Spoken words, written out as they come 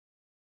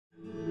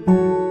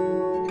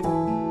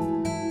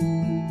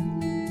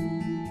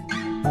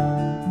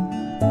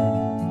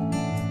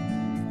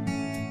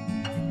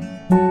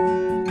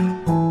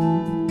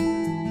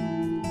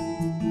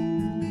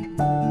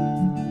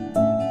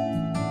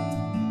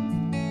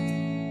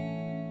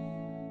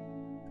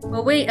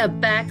Well, we are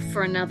back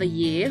for another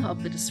year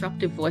of the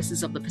Disruptive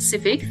Voices of the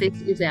Pacific. This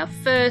is our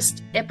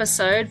first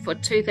episode for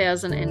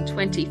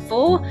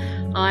 2024.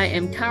 I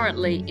am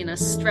currently in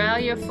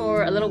Australia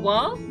for a little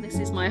while. This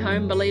is my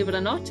home, believe it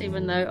or not,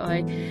 even though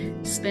I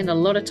spend a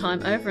lot of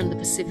time over in the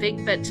Pacific.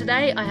 But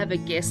today I have a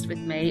guest with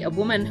me, a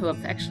woman who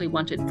I've actually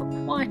wanted for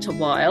quite a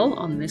while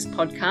on this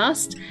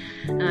podcast.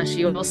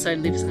 She also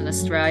lives in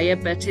Australia,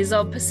 but is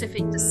of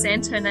Pacific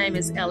descent. Her name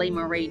is Ellie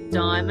Marie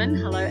Diamond.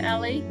 Hello,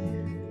 Ellie.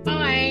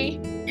 Hi.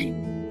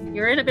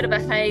 You're in a bit of a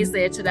haze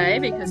there today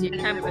because your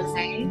camera's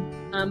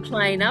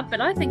playing up, but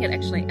I think it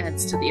actually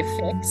adds to the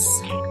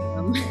effects.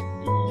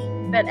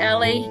 But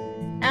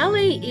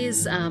Ali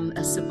is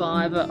a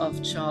survivor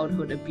of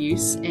childhood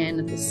abuse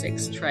and the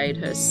sex trade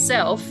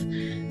herself.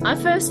 I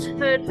first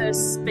heard her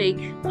speak,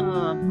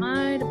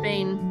 might have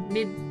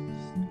been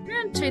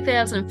around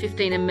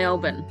 2015 in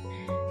Melbourne.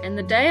 And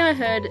the day I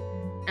heard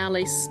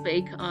Ali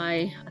speak,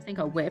 I think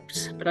I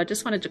wept, but I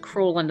just wanted to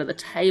crawl under the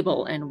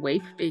table and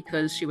weep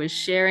because she was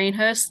sharing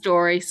her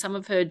story, some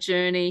of her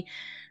journey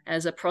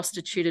as a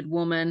prostituted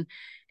woman,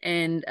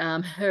 and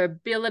her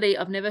ability.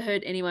 I've never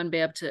heard anyone be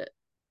able to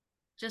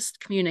just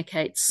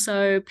communicate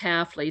so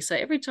powerfully. So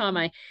every time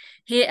I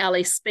hear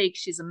Ali speak,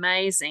 she's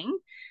amazing.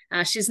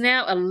 She's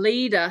now a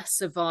leader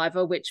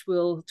survivor, which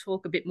we'll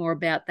talk a bit more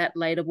about that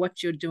later,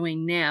 what you're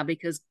doing now,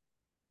 because,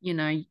 you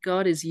know,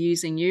 God is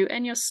using you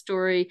and your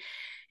story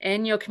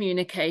and your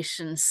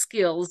communication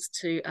skills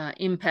to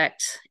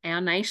impact our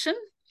nation.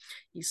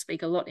 You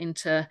speak a lot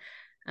into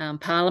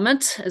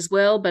Parliament as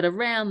well, but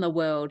around the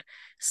world.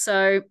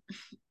 So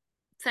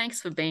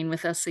thanks for being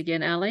with us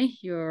again, Ali.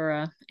 You're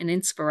an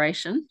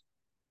inspiration.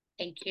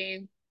 Thank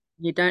you.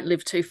 You don't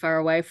live too far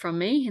away from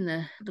me in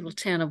the little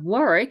town of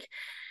Warwick.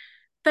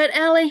 But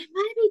Ali,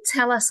 maybe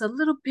tell us a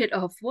little bit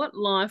of what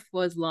life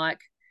was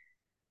like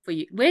for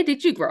you. Where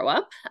did you grow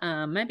up?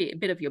 Maybe a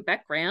bit of your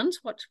background.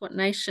 What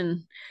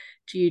nation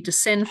do you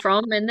descend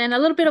from? And then a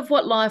little bit of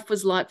what life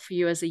was like for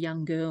you as a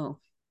young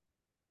girl.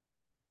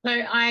 So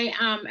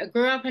I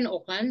grew up in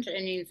Auckland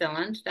in New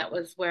Zealand. That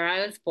was where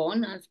I was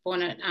born. I was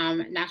born at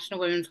National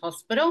Women's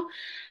Hospital.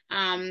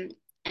 Um,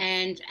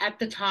 and at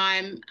the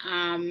time,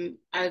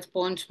 I was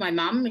born to my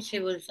mum. She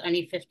was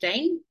only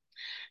 15.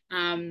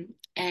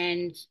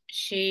 And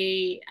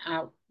she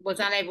was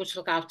unable to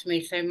look after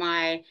me. So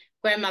my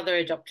grandmother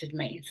adopted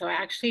me. So I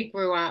actually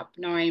grew up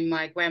knowing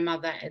my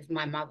grandmother as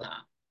my mother.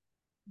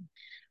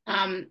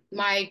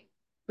 My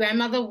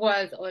grandmother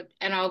was,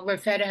 and I'll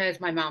refer to her as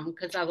my mum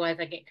because otherwise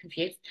I get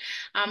confused.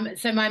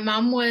 So my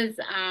mum was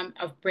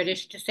of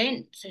British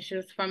descent, so she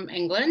was from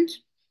England,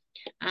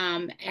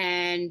 and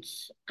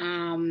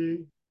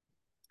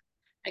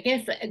I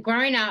guess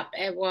growing up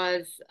it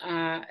was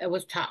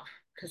tough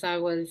because I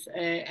was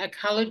a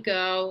coloured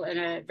girl in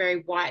a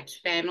very white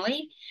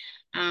family,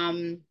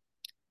 um,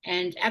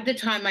 and at the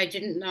time I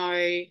didn't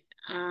know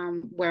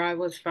where I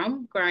was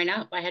from. Growing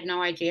up, I had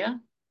no idea.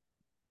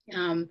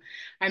 I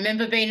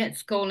remember being at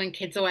school and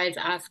kids always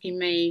asking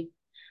me,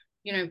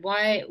 you know,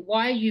 why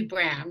are you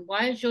brown?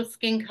 Why is your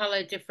skin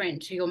color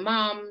different to your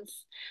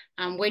mom's?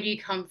 Where do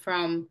you come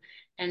from?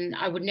 And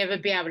I would never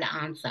be able to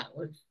answer.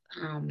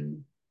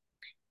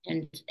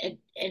 And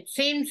it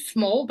seems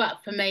small,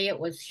 but for me it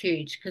was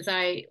huge because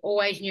I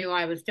always knew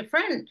I was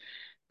different,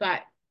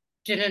 but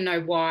didn't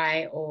know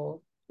why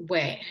or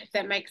where, if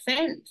that makes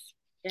sense.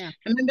 Yeah.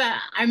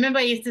 I remember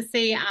I used to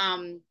see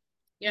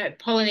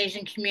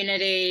Polynesian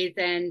communities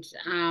and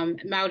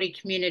Maori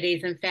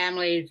communities and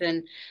families,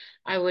 and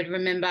I would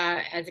remember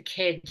as a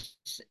kid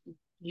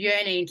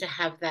yearning to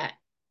have that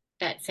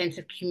sense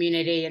of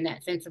community and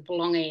that sense of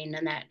belonging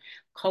and that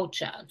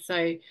culture. So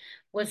it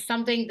was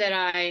something that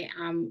I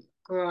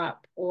grew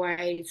up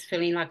always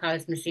feeling like I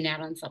was missing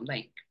out on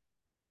something.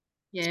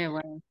 Yeah,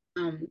 well,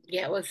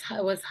 Yeah, it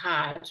was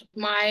hard.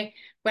 My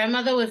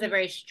grandmother was a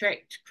very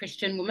strict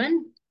Christian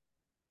woman.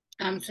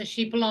 So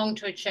she belonged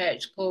to a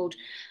church called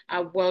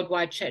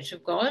Worldwide Church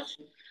of God.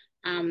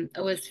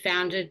 It was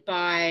founded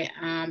by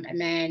a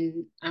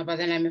man by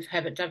the name of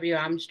Herbert W.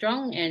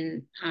 Armstrong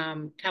in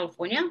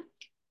California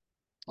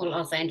or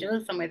Los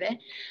Angeles, somewhere there.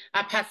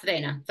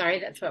 Pasadena, sorry,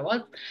 that's where it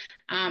was.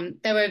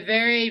 They were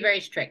very,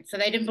 very strict. So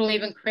they didn't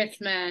believe in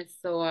Christmas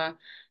or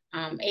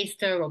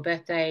Easter or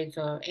birthdays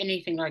or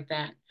anything like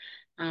that.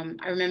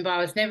 I remember I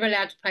was never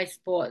allowed to play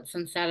sports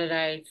on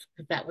Saturdays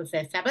because that was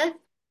their Sabbath.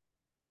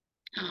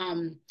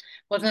 um,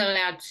 wasn't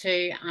allowed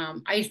to.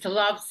 I used to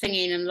love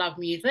singing and love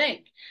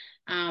music,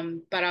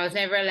 but I was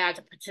never allowed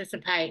to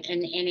participate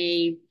in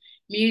any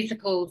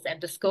musicals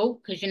at the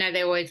school because, you know,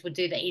 they always would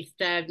do the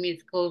Easter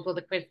musicals or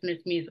the Christmas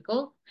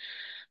musicals.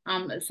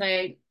 So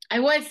I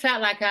always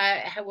felt like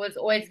I was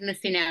always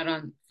missing out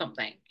on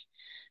something.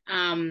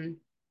 Um,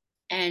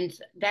 and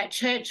that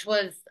church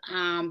was,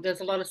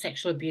 there's a lot of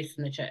sexual abuse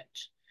in the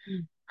church.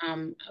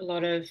 mm, A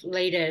lot of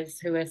leaders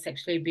who were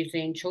sexually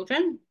abusing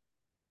children.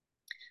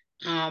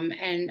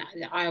 And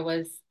I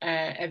was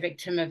a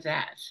victim of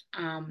that.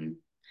 And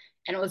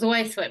it was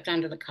always swept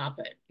under the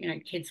carpet. You know,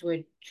 kids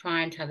would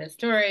try and tell their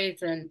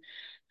stories, and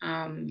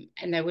and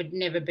they would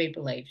never be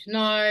believed.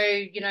 No,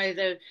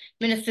 the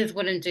ministers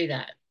wouldn't do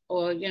that,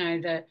 or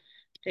the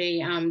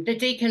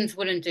deacons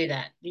wouldn't do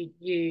that.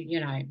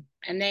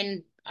 And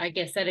then I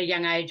guess at a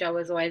young age I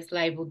was always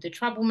labeled the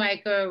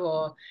troublemaker,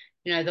 or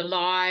the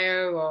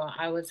liar, or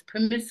I was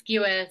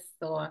promiscuous,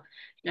 or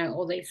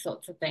all these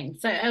sorts of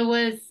things. So it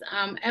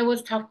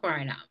was tough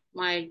growing up.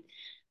 My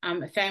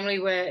family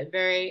were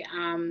very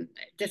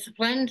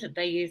disciplined.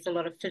 They used a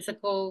lot of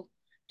physical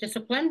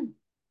discipline.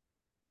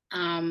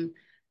 Um,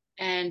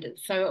 and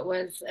so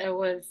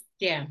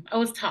yeah, it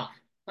was tough.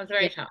 It was Yeah.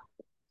 very tough.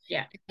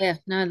 Yeah. Yeah,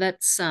 no,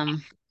 that's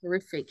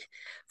horrific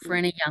for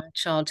any young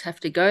child to have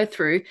to go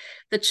through.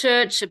 The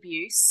church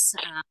abuse,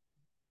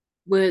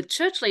 were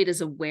church leaders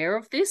aware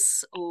of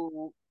this,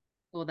 or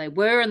they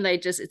were and they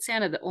just, it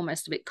sounded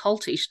almost a bit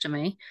cultish to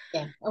me.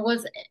 Yeah.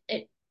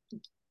 It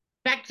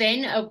back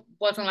then it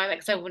wasn't like that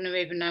because I wouldn't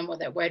have even known what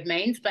that word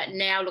means. But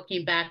now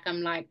looking back,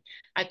 I'm like,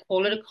 I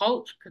call it a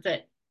cult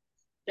because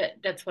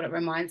that's what it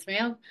reminds me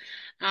of.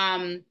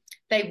 Um,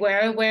 they were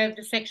aware of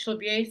the sexual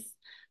abuse,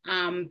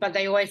 but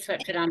they always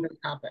swept it under the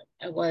carpet.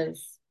 It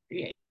was,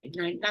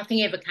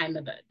 nothing ever came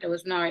of it. There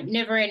was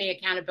never any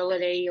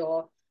accountability,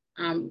 or,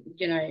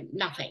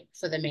 nothing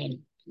for the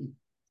men.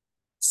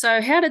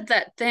 So how did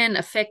that then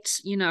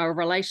affect, a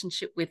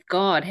relationship with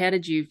God? How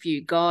did you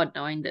view God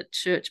knowing that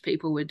church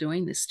people were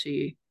doing this to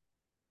you?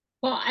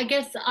 Well, I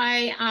guess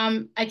I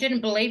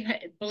didn't believe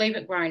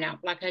it growing up.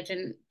 Like I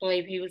didn't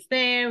believe he was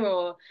there,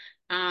 or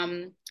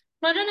um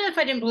well, I don't know if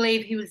I didn't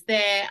believe he was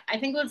there. I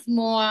think it was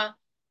more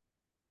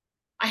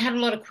I had a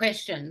lot of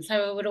questions.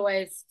 So I would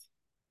always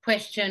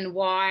question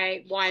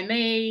why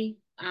me?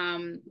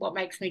 What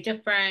makes me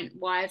different?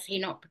 Why is he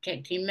not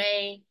protecting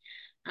me?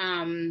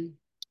 Um,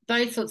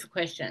 those sorts of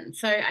questions.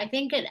 So I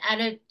think it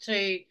added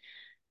to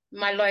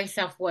my low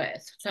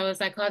self-worth. So I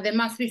was like, oh, there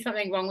must be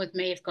something wrong with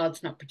me if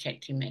God's not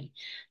protecting me.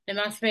 There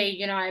must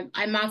be,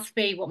 I must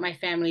be what my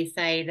family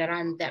say, that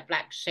I'm that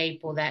black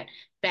sheep or that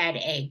bad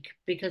egg,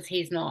 because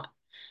he's not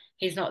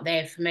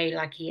there for me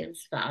like he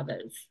is for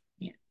others.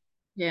 Yeah.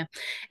 Yeah.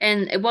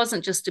 And it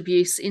wasn't just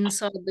abuse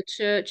inside the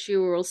church,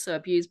 you were also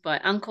abused by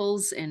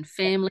uncles and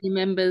family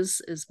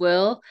members as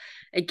well.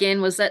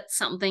 Again, was that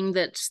something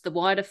that the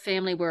wider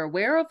family were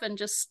aware of and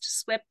just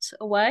swept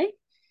away?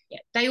 Yeah,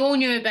 they all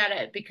knew about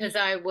it because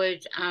I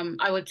would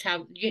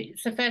tell you.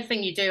 It's the first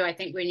thing you do, I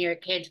think, when you're a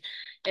kid,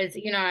 is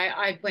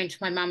I went to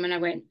my mum and I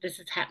went, "This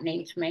is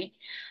happening to me,"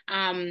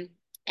 um,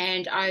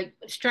 and I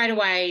straight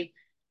away,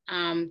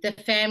 the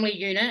family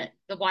unit,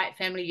 the white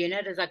family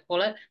unit, as I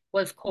call it,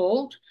 was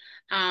called,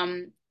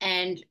 and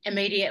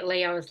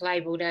immediately I was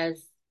labelled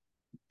as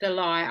the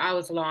lie. I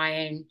was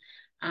lying.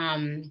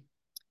 Um,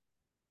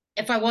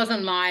 if I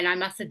wasn't lying, I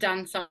must have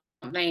done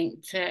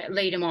something to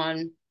lead him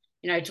on,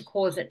 to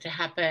cause it to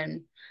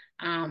happen.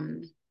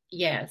 Um,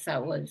 yeah,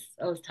 so it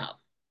was tough.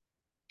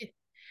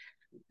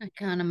 I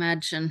can't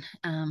imagine.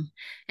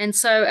 And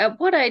so at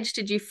what age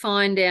did you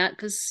find out?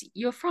 Because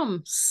you're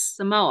from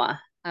Samoa.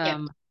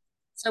 Yeah.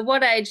 So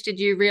what age did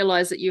you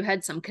realize that you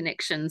had some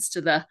connections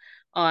to the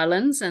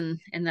islands and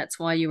that's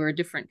why you were a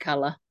different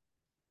color?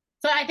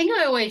 So I think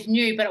I always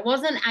knew, but it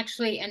wasn't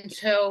actually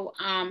until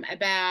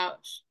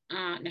about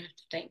I have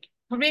to think,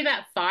 probably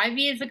about 5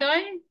 years ago,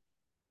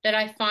 that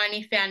I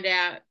finally found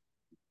out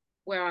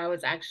where I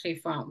was actually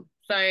from.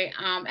 So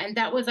and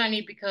that was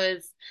only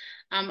because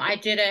I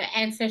did an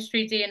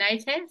ancestry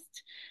DNA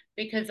test,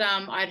 because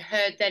I'd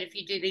heard that if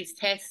you do these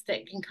tests,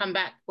 it can come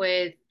back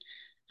with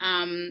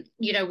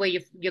where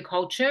your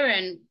culture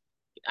and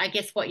I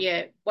guess what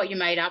you're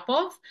made up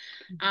of.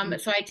 Mhm.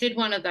 So I did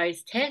one of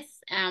those tests,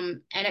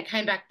 and it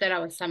came back that I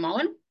was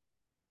Samoan.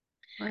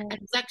 And Wow.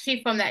 it was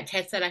actually from that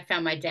test that I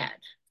found my dad.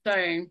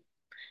 So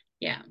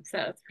yeah, so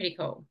it's pretty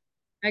cool.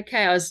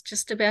 Okay, I was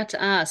just about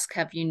to ask,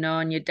 have you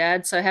known your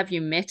dad? So have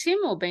you met him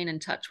or been in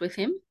touch with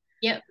him?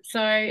 Yep.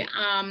 So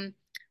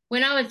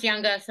when I was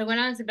younger, so when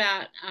I was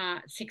about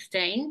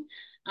 16,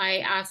 I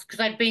asked, because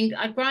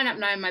I'd grown up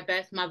knowing my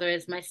birth mother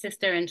as my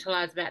sister until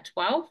I was about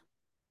 12.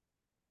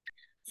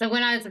 So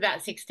when I was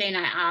about 16,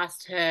 I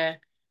asked her,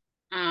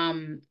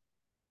 um,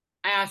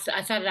 I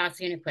started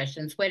asking her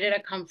questions. Where did I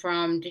come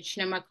from? Did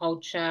she know my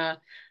culture?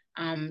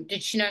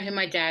 Did she know who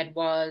my dad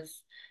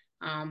was?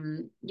 I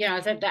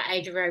was at that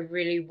age where I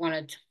really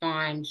wanted to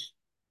find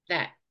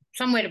that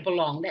somewhere to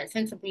belong, that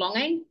sense of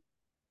belonging.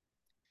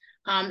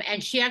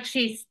 And she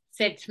actually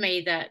said to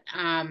me that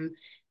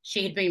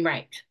she had been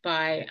raped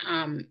by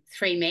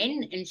three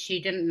men, and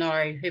she didn't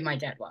know who my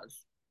dad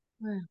was.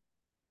 Wow.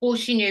 All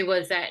she knew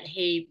was that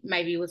he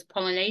maybe was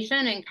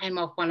Polynesian and came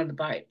off one of the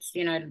boats,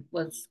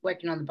 was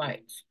working on the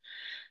boats.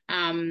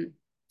 Um,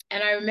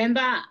 and I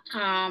remember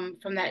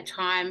from that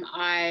time,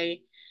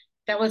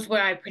 that was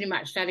where I pretty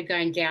much started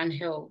going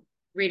downhill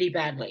really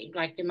badly,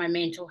 like in my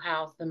mental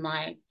health and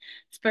my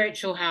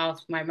spiritual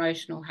health, my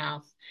emotional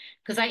health,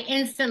 because I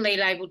instantly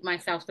labeled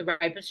myself the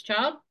rapist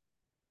child.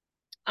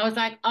 I was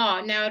like,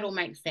 oh, now it all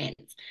makes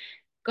sense.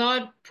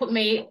 God put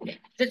me,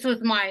 this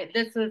was my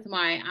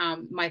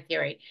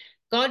theory.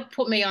 God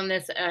put me on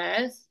this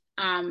earth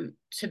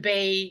to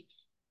be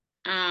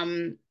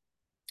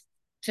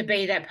to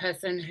be that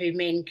person who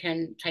men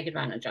can take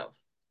advantage of.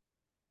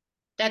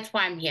 That's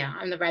why I'm here.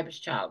 I'm the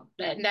rapist child.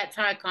 And that's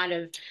how I kind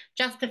of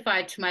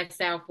justified to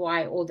myself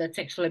why all the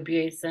sexual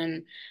abuse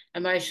and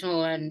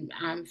emotional and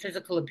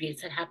physical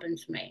abuse had happened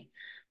to me,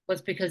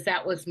 was because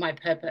that was my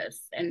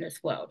purpose in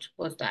this world,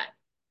 was that.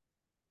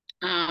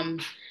 Um,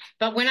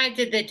 but when I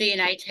did the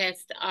DNA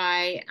test,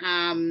 I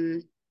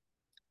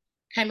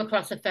came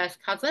across a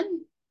first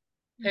cousin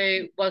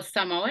who was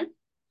Samoan.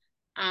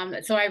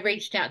 So I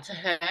reached out to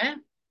her,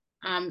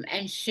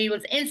 and she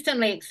was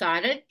instantly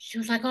excited. She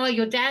was like, "Oh,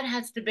 your dad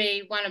has to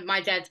be one of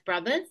my dad's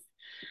brothers."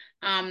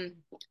 Um,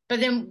 but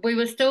then we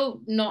were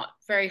still not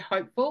very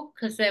hopeful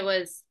because there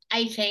was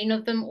 18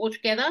 of them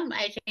altogether,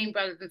 18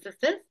 brothers and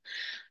sisters.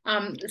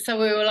 So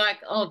we were like,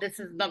 "Oh, this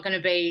is not going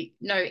to be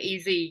no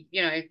easy,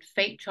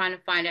 feat trying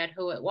to find out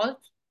who it was."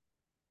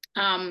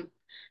 Um,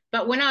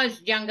 but when I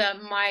was younger,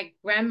 my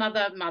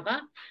mother,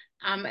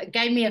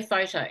 gave me a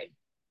photo,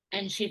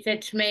 and she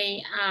said to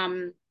me,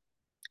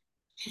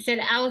 she said,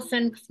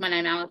 "Alison, because my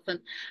name Alison,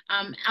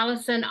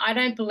 Alison, um, I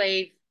don't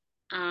believe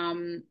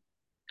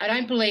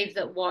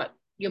that what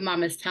your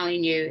mum is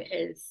telling you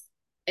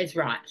is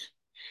right.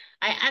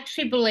 I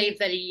actually believe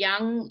that a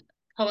young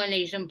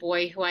Polynesian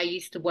boy who I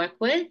used to work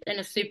with in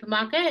a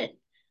supermarket,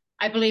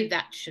 I believe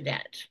that should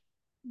it."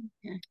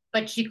 Yeah.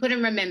 But she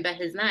couldn't remember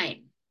his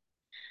name.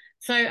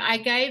 So I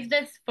gave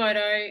this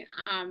photo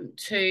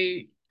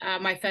to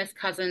my first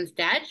cousin's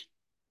dad,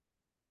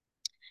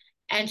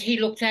 and he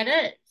looked at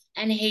it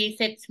and he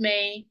said to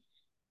me,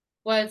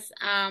 was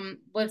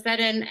that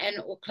in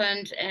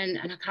Auckland, and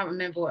I can't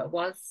remember where it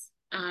was.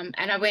 And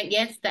I went,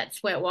 "Yes,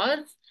 that's where it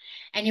was."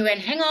 And he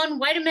went, "Hang on,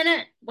 wait a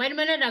minute,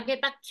 I'll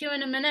get back to you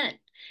in a minute."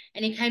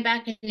 And he came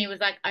back and he was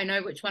like, "I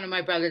know which one of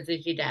my brothers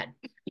is your dad."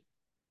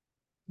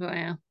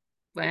 Wow.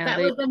 Wow. That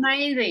was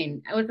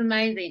amazing. It was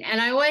amazing. And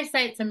I always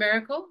say it's a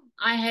miracle.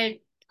 I had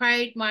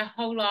prayed my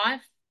whole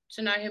life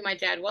to know who my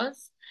dad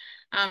was.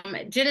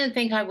 Didn't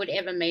think I would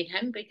ever meet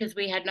him because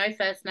we had no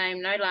first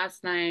name, no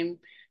last name,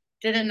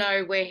 didn't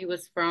know where he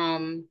was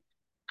from,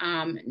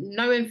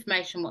 no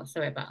information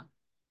whatsoever.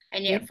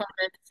 And Yeah. yet, from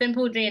a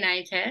simple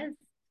DNA test,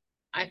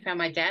 I found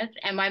my dad.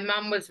 And my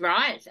mum was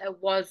right. It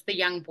was the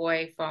young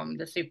boy from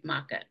the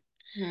supermarket.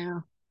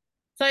 Wow.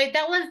 So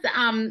that was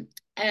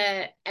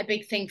a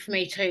big thing for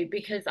me too,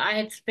 because I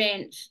had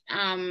spent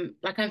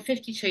like I'm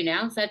 52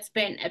 now, so I'd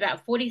spent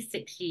about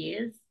 46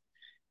 years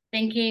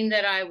thinking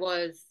that I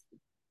was,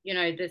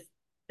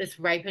 this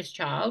rapist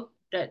child,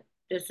 that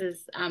this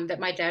is that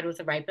my dad was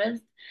a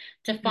rapist,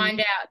 to Mm. find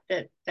out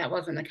that that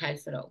wasn't the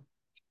case at all.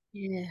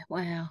 Yeah.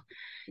 Wow.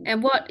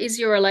 And what is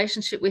your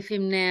relationship with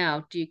him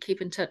now? Do you keep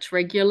in touch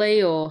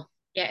regularly or?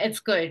 Yeah, it's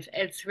good.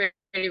 It's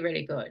really,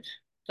 really good.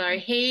 So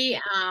he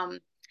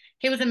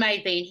was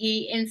amazing.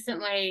 He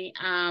instantly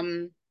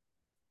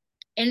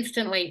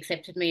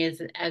accepted me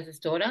as his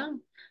daughter.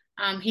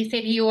 He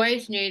said he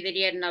always knew that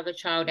he had another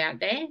child out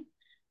there.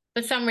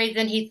 For some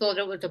reason, he thought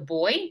it was a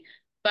boy,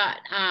 but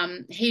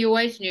he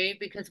always knew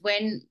because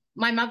when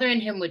my mother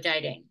and him were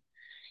dating,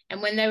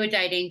 and when they were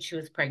dating, she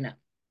was pregnant.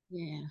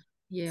 Yeah.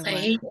 Yeah. So Wow.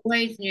 he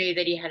always knew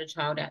that he had a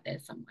child out there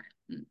somewhere.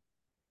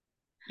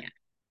 Yeah.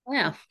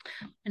 Wow.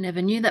 I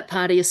never knew that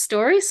part of your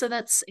story, so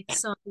that's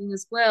exciting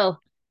as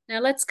well. Now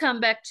let's come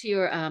back to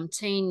your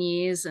teen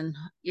years, and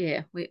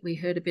yeah, we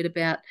heard a bit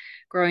about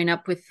growing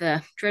up with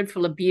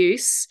dreadful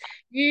abuse.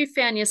 You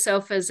found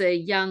yourself as a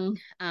young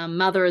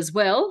mother as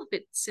well, a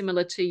bit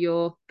similar to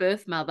your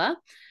birth mother.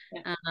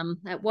 Yeah.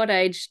 At what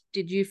age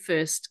did you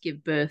first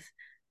give birth?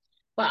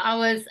 Well, I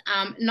was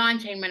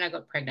 19 when I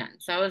got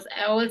pregnant, so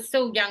I was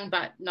still young,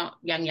 but not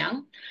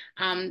young.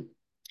 Um,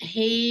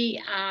 he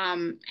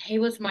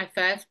was my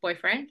first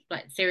boyfriend,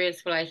 like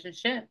serious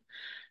relationship,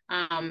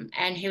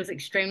 and he was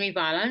extremely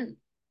violent.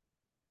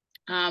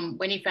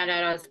 When he found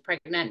out I was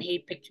pregnant, he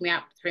picked me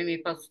up, threw me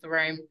across the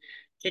room,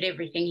 did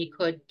everything he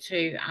could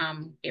to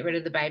get rid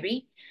of the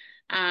baby.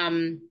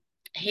 Um,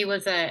 he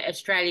was a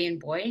Australian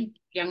boy,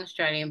 young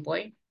Australian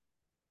boy,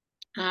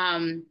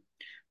 um,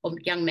 or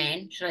young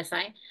man, should I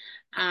say?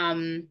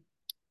 Um,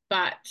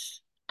 but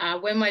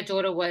when my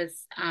daughter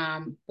was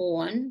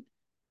born,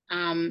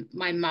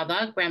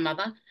 my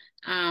grandmother,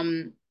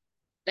 um,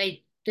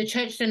 the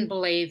church didn't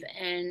believe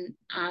in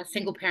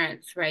single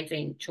parents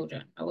raising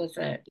children. It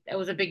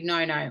was a big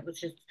no-no. It was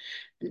just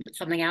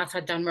something else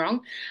I'd done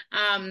wrong.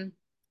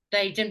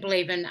 They didn't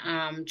believe in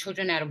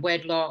children out of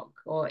wedlock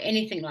or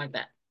anything like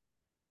that.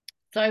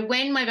 So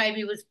when my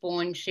baby was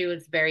born, she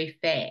was very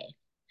fair,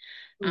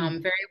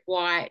 Mm. very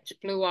white,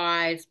 blue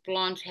eyes,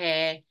 blonde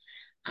hair.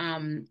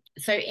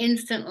 So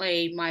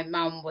instantly my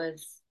mum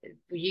was,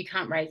 "Well, you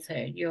can't raise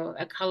her. You're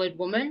a coloured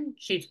woman.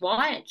 She's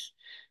white.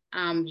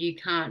 You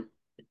can't,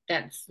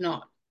 that's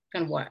not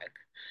going to work."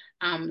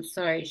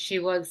 So she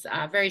was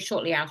very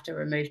shortly after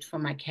removed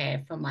from my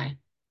care from my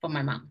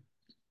mum.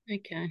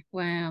 Okay.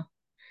 Wow.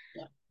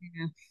 Yeah,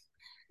 Yeah,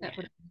 that yeah,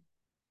 would be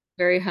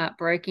very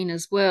heartbreaking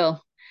as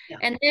well. yeah.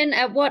 And then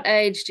at what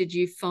age did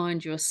you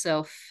find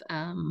yourself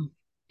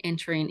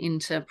entering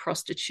into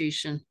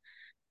prostitution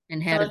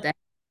and how So did that?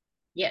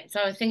 Yeah,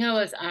 so I think I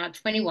was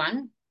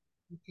 21.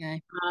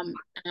 Okay. Um,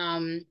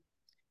 um,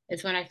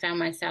 is when I found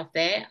myself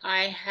there.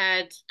 I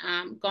had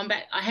gone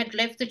back. I had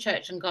left the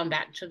church and gone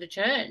back to the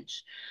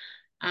church.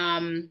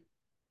 Um,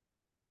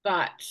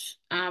 but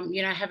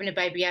having a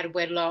baby out of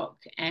wedlock,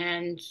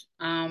 and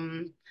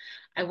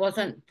I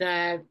wasn't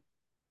the.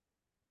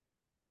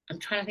 I'm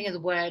trying to think of the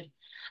word.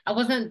 I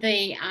wasn't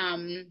the.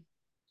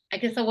 I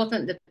guess I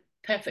wasn't the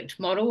perfect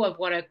model of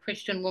what a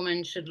Christian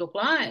woman should look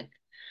like.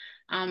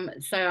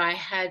 So I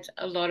had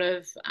a lot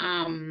of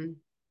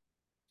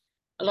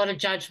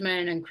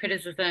judgment and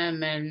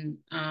criticism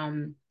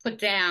and put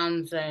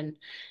downs, and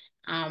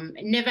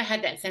never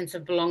had that sense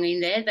of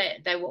belonging there.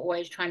 They were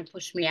always trying to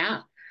push me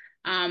out.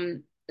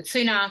 Um,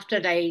 Soon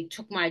after they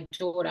took my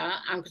daughter,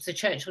 because the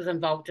church was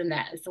involved in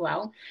that as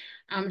well.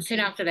 Soon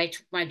after they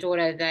took my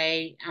daughter,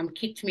 they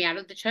kicked me out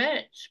of the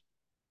church.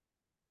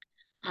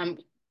 Um,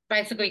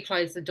 Basically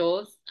closed the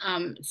doors.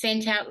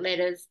 Sent out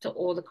letters to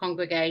all the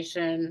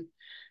congregation,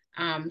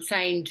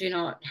 saying, "Do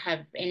not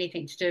have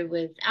anything to do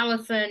with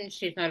Alison.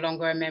 She's no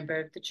longer a member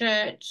of the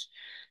church."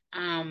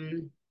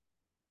 Um,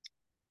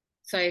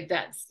 So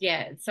that's,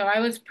 yeah. So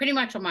I was pretty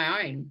much on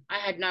my own. I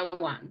had no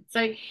one.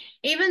 So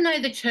even though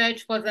the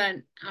church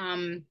wasn't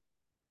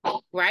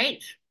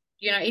great,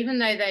 even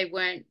though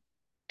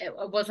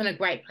it wasn't a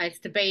great place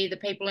to be, the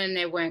people in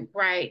there weren't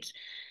great,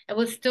 it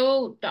was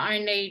still the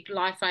only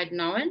life I'd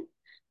known.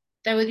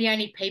 They were the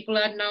only people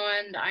I'd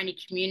known, the only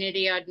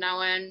community I'd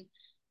known.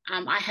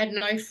 I had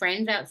no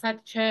friends outside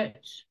the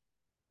church.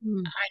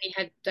 Mm. I only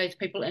had those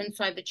people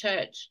inside the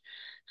church.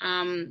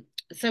 Um,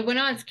 so when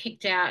I was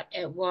kicked out,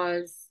 it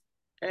was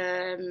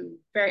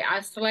very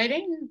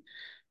isolating,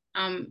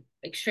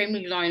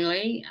 extremely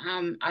lonely.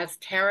 I was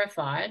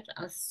terrified.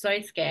 I was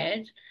so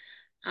scared.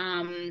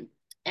 Um,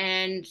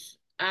 and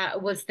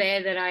it was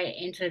there that I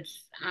entered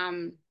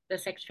the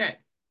sex trade.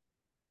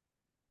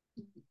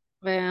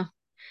 Wow,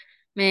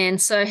 man.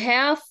 So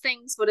how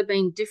things would have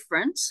been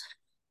different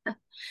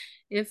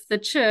if the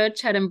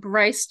church had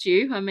embraced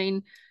you. I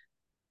mean,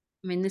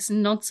 this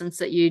nonsense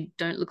that you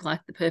don't look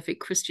like the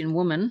perfect Christian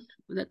woman.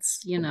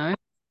 It's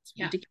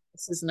Yeah.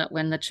 ridiculous, isn't it,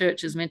 when the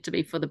church is meant to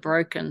be for the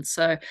broken?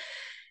 So,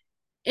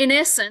 in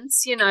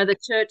essence, the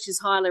church is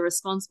highly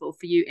responsible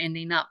for you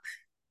ending up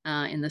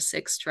in the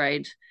sex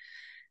trade.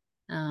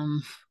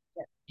 Um,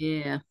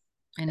 yeah.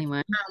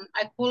 Anyway,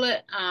 I call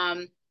it,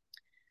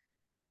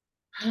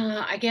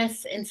 I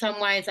guess in some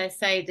ways, I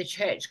say the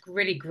church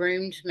really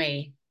groomed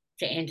me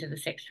to enter the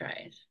sex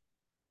trade.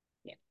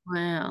 Yeah.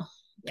 wow.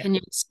 Yeah. Can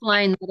you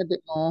explain that a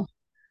bit more?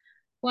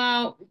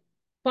 Well,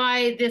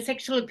 by the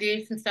sexual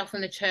abuse and stuff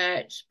in the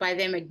church, by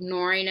them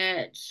ignoring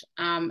it,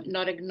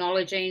 not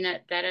acknowledging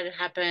it that it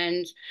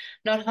happened,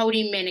 not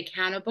holding men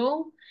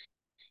accountable.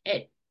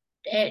 It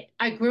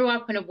I grew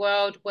up in a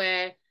world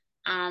where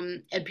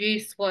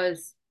abuse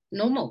was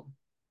normal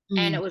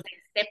and Mm, it was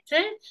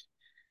accepted,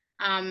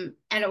 and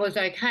it was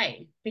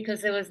okay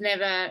because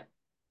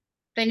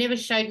they never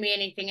showed me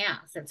anything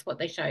else. That's what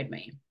they showed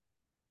me.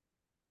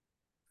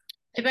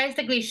 It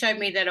basically showed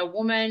me that a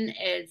woman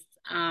is,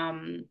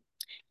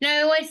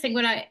 I always think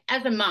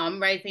as a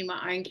mum raising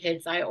my own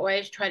kids, I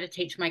always try to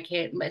teach my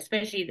kids,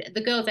 especially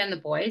the girls and the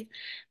boys,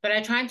 but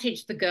I try and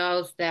teach the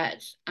girls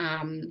that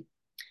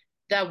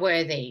they're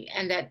worthy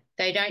and that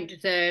they don't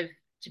deserve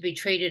to be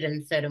treated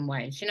in certain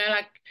ways.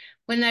 Like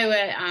when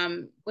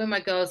my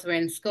girls were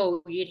in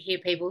school, you'd hear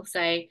people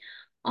say,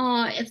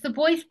 "Oh, if the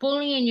boy's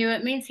bullying you,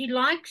 it means he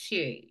likes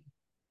you."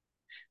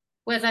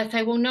 Whereas I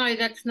say, well, no,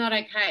 that's not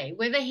okay.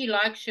 Whether he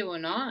likes you or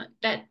not,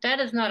 that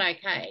is not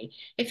okay.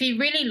 If he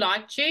really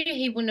liked you,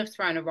 he wouldn't have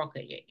thrown a rock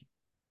at you.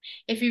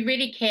 If he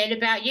really cared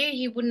about you,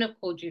 he wouldn't have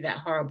called you that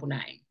horrible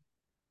name.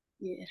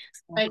 yeah,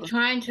 So exactly.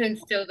 trying to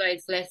instill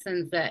those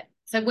lessons that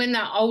so when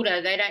they're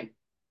older, they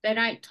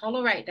don't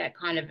tolerate that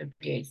kind of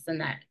abuse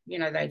and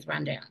those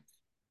rundowns.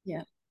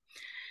 Yeah.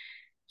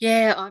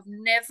 Yeah, I've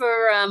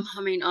never,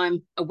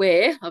 I'm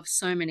aware of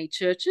so many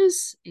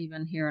churches,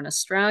 even here in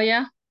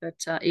Australia,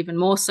 but even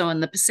more so in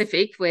the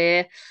Pacific,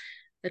 where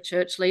the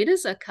church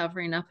leaders are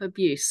covering up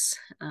abuse,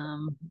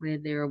 where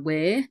they're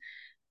aware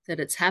that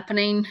it's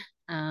happening.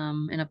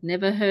 And I've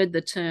never heard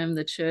the term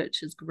the church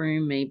has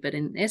groomed me, but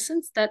in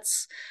essence,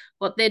 that's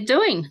what they're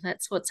doing.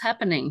 That's what's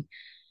happening.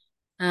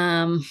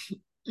 Um,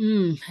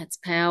 it's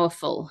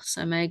powerful.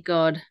 So may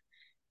God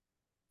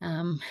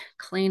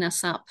clean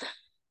us up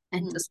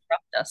and Mm.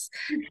 disrupt us.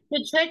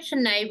 The church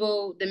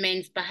enable the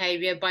men's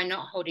behavior by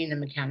not holding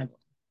them accountable.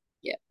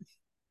 Yeah,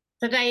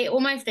 So they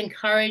almost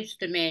encourage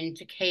the men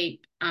to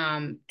keep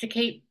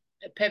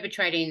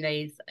perpetrating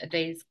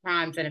these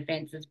crimes and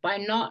offences by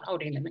not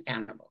holding them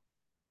accountable.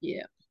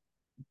 yeah.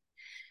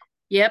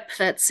 Yep,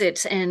 that's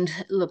it. And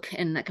look,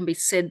 and that can be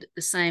said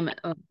the same of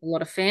a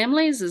lot of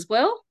families as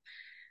well.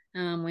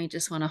 We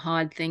just want to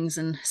hide things,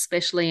 and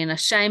especially in a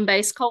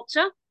shame-based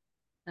culture,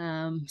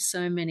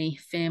 so many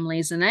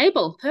families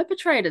enable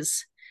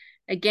perpetrators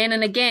again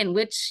and again,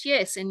 which,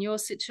 yes, in your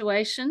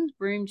situation,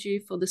 groomed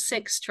you for the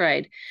sex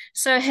trade.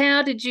 So,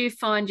 how did you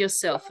find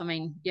yourself? I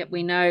mean, yet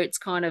we know it's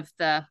kind of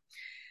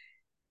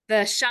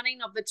the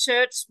shunning of the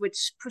church,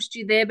 which pushed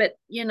you there. But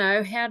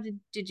how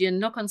did you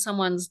knock on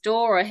someone's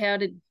door, or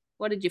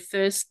what did your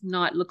first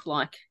night look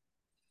like?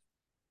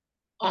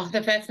 Oh,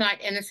 the first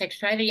night in the sex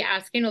trade, are you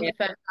asking, or Yeah.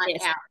 the first night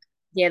Yes. out?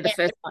 Yeah, the Yeah.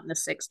 first night in the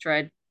sex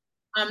trade.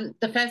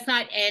 The first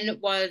night in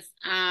was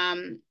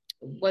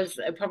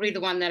probably the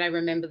one that I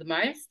remember the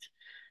most,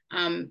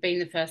 being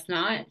the first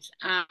night.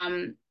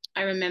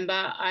 I remember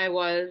I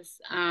was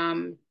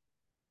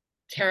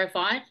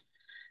terrified.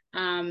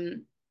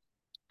 Um,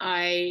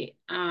 I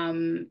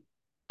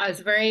was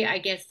very, I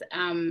guess,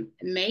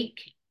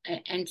 meek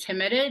and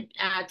timid,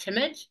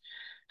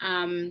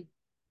 um,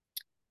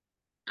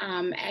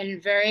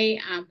 and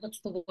very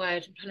what's the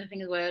word? I'm trying to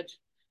think of the word.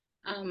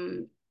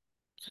 Um,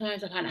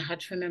 Sometimes I find it hard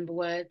to remember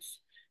words.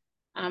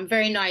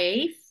 Very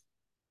naive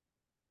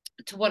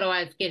to what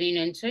I was getting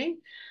into.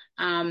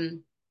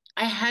 Um,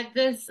 I had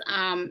this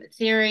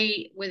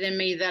theory within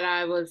me that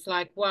I was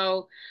like,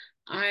 well,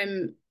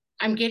 I'm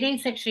I'm getting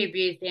sexually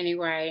abused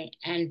anyway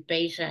and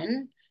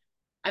beaten.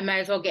 I may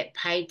as well get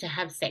paid to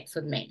have sex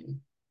with men.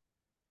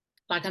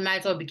 Like I may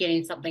as well be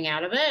getting something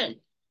out of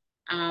it.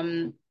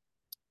 Um,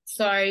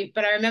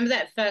 but I remember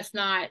that first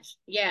night,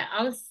 yeah,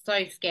 I was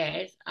so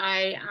scared.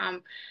 I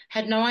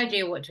had no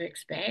idea what to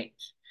expect.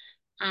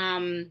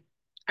 Um,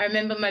 I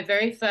remember my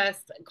very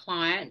first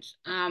client,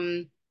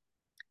 the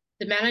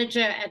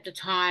manager at the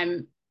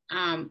time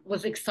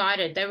was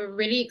excited. They were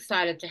really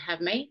excited to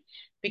have me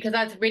because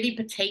I was really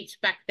petite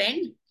back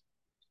then.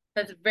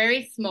 So I was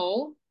very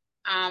small.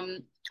 I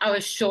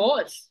was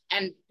short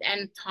and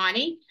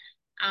tiny.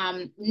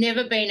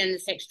 Never been in the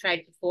sex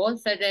trade before.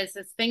 So there's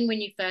this thing when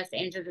you first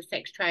enter the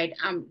sex trade.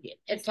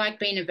 It's like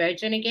being a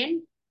virgin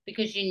again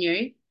because you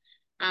knew.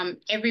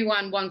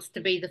 Everyone wants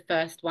to be the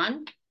first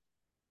one.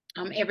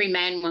 Every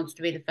man wants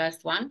to be the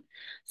first one.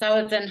 So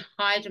I was in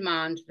high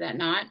demand that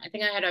night. I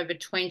think I had over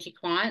 20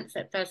 clients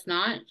that first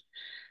night.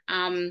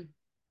 Um,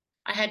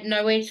 I had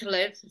nowhere to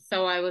live,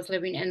 so I was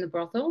living in the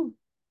brothel.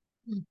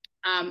 Mm.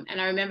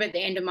 And I remember at the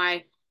end of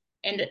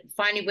and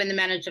finally when the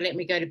manager let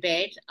me go to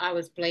bed, I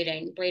was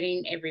bleeding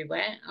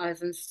everywhere. I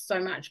was in so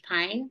much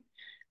pain.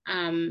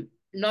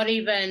 Not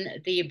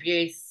even the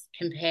abuse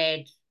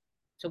compared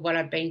to what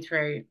I've been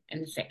through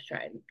in the sex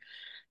trade.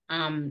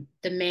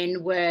 The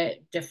men were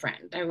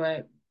different. They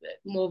were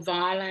more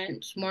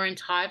violent, more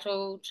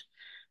entitled,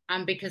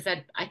 I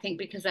think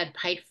because I'd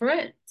paid for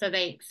it, so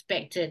they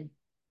expected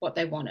what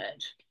they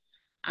wanted.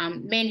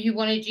 Men who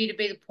wanted you to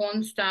be the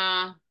porn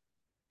star,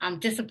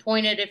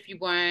 disappointed if you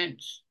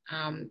weren't.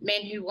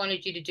 Men who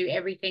wanted you to do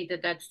everything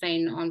that they'd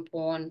seen on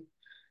porn.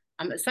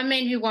 Some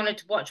men who wanted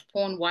to watch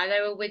porn while they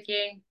were with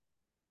you.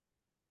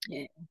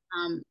 Yeah.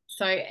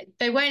 So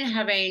they weren't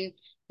having,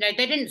 they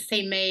didn't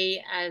see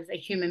me as a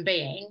human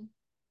being.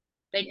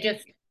 They Yeah.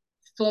 just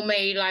saw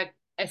me like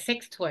a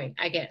sex toy,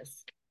 I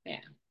guess. Yeah.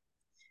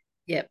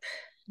 Yep.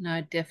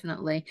 No,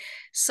 definitely.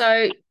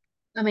 So,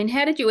 I mean,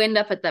 how did you end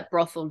up at that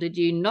brothel? Did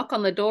you knock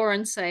on the door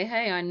and say,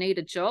 "Hey, I need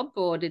a job,"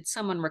 or did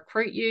someone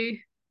recruit you?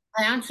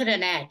 I answered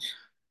an ad.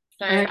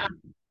 So, Oh,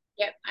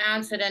 yep, I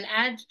answered an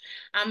ad.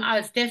 I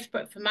was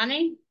desperate for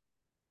money.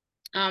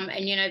 And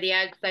the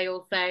ads, they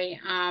all say,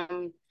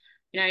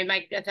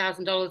 make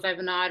 $1,000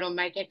 overnight or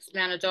make X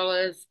amount of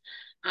dollars.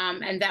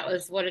 And that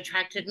was what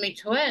attracted me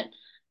to it.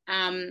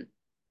 Um,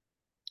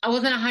 I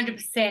wasn't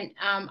 100%.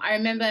 I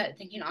remember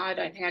thinking, oh, I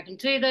don't think I can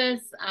do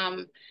this,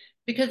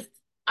 because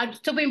I'd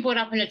still been brought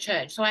up in a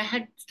church. So I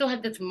had still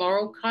had this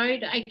moral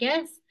code, I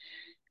guess.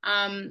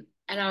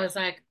 And I was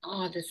like,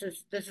 oh, this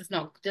is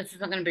not going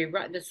to be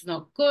right. This is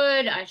not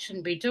good. I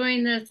shouldn't be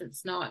doing this.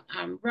 It's not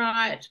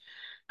right.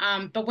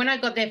 But when I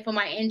got there for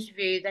my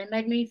interview, they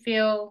made me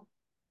feel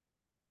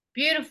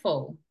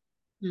beautiful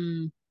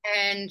mm,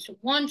 and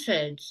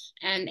wanted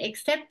and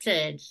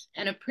accepted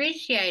and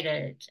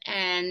appreciated.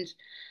 And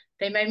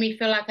they made me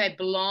feel like I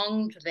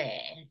belonged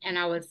there and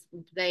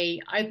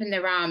they opened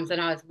their arms and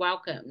I was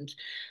welcomed.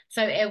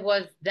 So it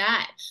was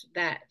that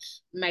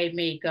made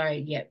me go,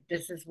 yep,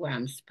 this is where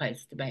I'm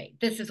supposed to be.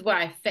 This is where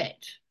I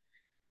fit.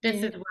 This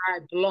yeah. is where I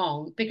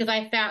belong because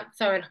I felt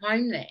so at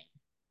home there.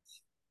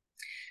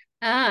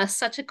 Ah,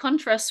 such a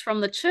contrast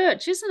from the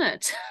church, isn't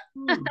it?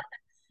 Hmm.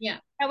 Yeah.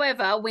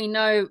 However, we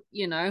know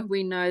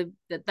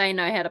that they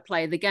know how to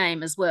play the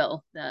game as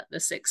well, the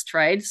sex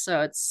trade.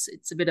 So it's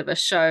a bit of a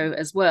show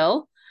as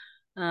well.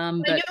 I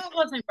knew But it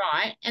wasn't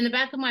right. In the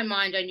back of my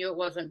mind, I knew it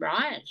wasn't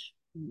right.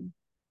 mm,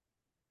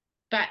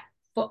 But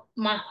for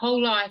my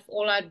whole life,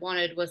 all I'd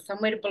wanted was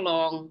somewhere to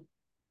belong,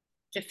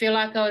 to feel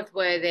like I was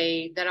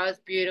worthy, that I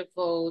was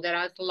beautiful, that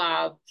I was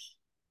loved,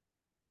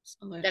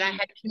 that I absolutely.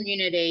 had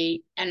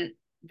community, and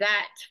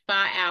that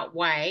far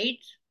outweighed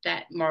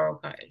that moral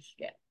code.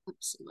 Yeah.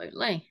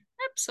 Absolutely.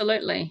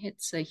 Absolutely.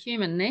 It's a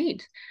human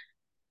need.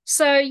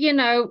 So, you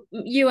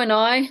and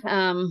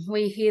I,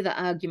 we hear the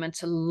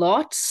argument a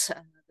lot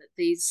that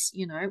these,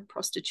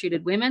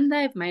 prostituted women,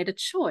 they've made a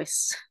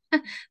choice.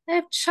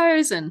 They've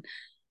chosen.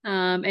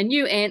 And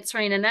you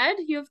answering an ad,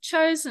 you've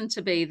chosen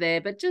to be there,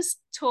 but just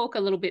talk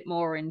a little bit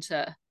more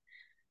into,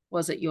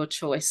 was it your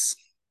choice?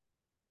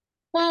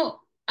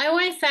 Well, I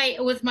always say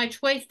it was my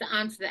choice to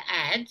answer the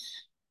ad,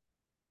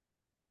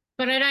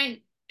 but I don't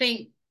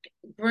think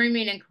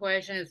grooming and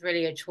coercion is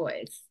really a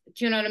choice.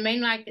 Do you know what I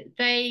mean? Like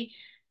they,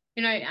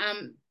 you know,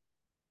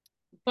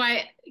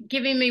 by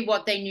giving me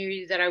what they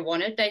knew that I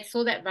wanted, they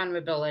saw that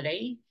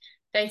vulnerability.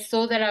 They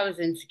saw that I was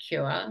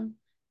insecure.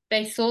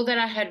 They saw that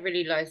I had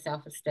really low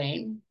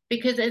self-esteem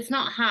because it's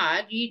not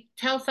hard. You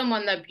tell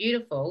someone they're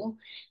beautiful.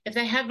 If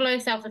they have low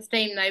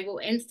self-esteem, they will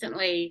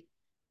instantly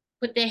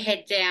put their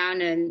head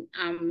down and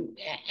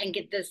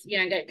get this,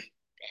 go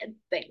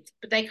things,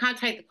 but they can't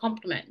take the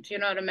compliment. Do you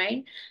know what I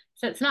mean?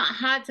 So it's not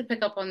hard to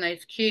pick up on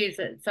those cues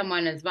that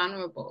someone is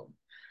vulnerable.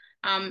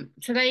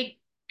 So they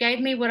gave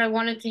me what I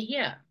wanted to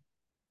hear.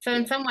 So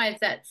in Yeah. some ways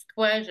that's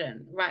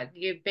coercion, right?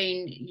 You're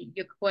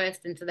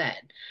coerced into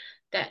that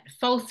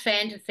false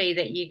fantasy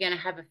that you're going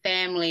to have a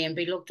family and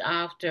be looked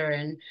after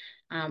and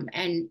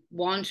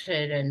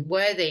wanted and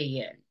worthy.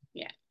 And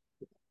yeah.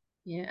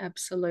 Yeah,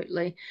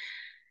 absolutely.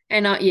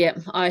 And yeah,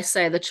 I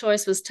say the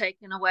choice was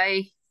taken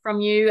away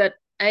from you at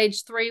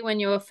age 3 when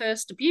you were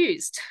first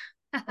abused.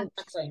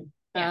 Exactly.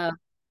 Yeah. Uh, Yeah.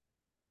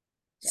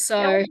 That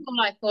so was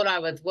all I thought I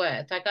was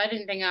worth. Like I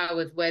didn't think I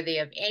was worthy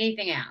of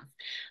anything else.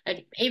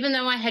 Even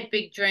though I had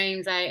big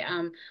dreams, I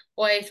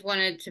always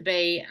wanted to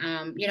be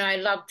I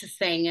loved to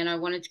sing and I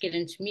wanted to get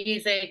into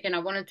music and I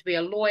wanted to be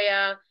a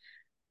lawyer,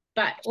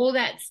 but all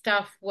that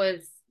stuff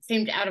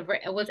seemed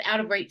it was out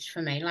of reach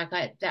for me.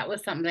 That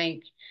was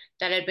something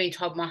that I'd been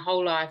told my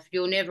whole life,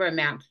 you'll never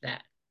amount to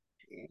that.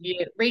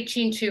 You're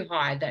reaching too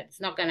high,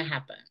 that's not going to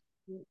happen.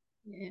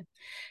 yeah.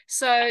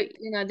 So,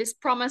 this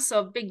promise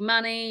of big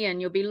money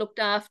and you'll be looked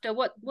after,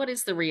 what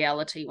is the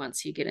reality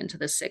once you get into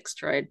the sex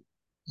trade?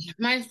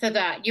 Most of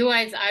that,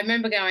 I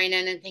remember going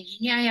in and thinking,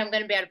 yeah, I'm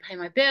going to be able to pay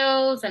my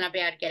bills and I'll be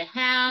able to get a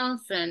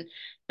house and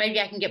maybe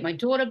I can get my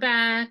daughter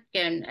back.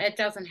 And it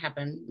doesn't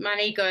happen.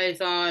 Money goes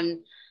on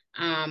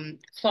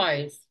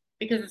clothes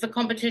because it's a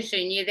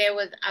competition. You're there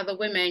with other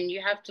women.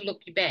 You have to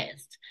look your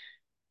best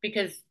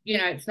because,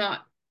 it's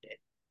not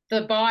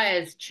the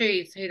buyers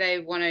choose who they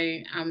want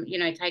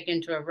to, take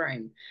into a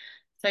room.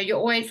 So you're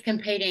always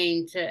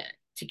competing to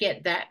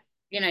get that,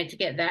 to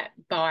get that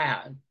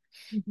buyer.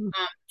 Mhm.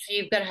 So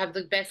you've got to have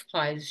the best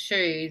clothes,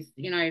 shoes,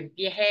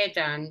 your hair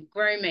done,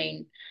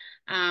 grooming.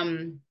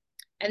 Um,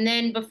 and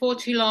then before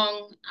too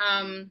long,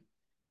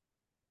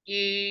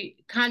 you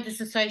can't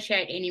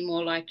disassociate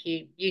anymore like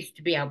you used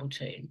to be able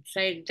to.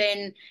 So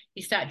then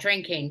you start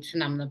drinking to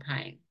numb the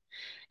pain.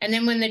 And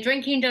then when the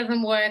drinking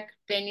doesn't work,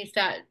 then you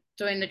start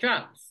doing the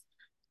drugs.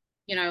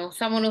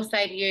 Someone will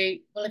say to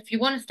you, well, if you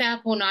want to stay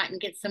up all night and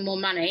get some more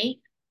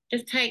money,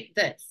 just take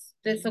this.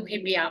 This will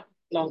keep you up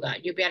longer.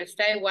 You'll be able to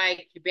stay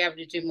awake. You'll be able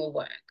to do more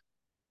work.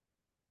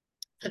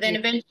 So then Yeah,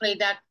 eventually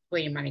that's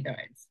where your money goes.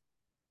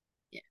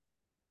 yeah,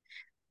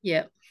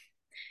 yeah.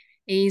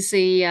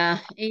 Easy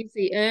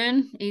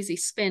earn, easy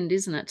spend,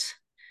 isn't it?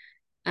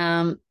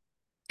 Um,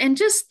 and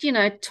just,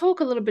 talk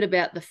a little bit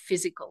about the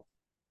physical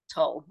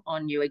toll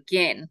on you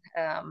again.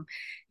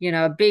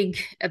 A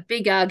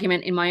big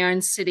argument in my own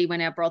city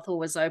when our brothel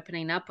was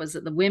opening up was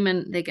that the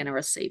women, they're going to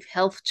receive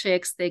health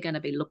checks, they're going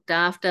to be looked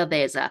after.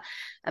 There's a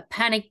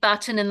panic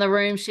button in the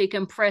room she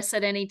can press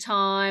at any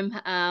time.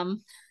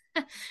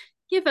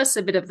 Give us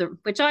a bit of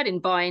which I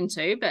didn't buy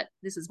into, but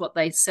this is what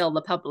they sell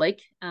the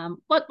public.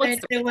 What's There,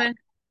 the there were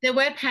there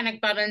were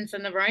panic buttons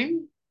in the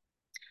room.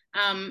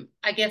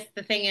 I guess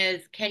the thing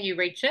is, can you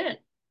reach it?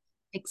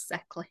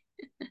 exactly?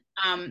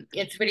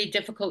 It's really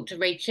difficult to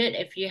reach it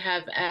if you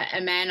have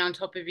a man on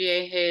top of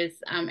you who's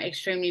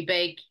extremely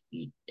big.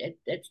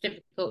 It's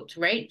difficult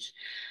to reach.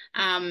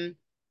 Um,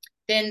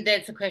 then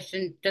there's the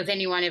question, does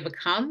anyone ever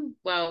come?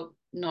 Well,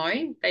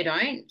 no, they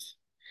don't.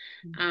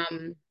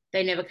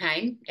 They never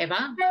came,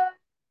 ever.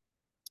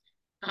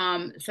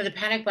 So the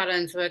panic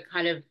buttons were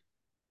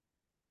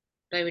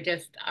they were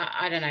just,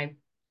 I don't know.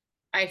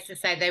 I used to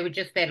say they were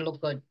just there to look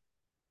good,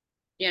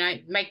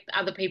 make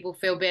other people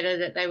feel better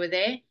that they were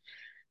there.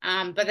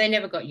 But they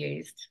never got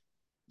used.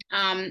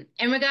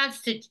 In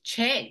regards to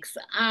checks,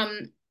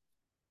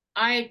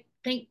 I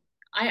think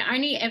I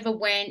only ever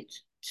went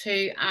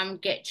to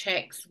get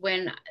checks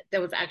when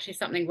there was actually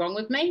something wrong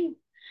with me.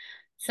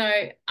 So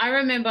I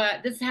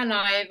remember this is how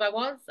naive I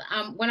was.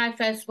 When I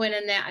first went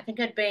in there, I think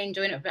I'd been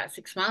doing it for about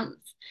 6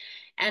 months,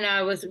 and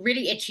I was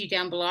really itchy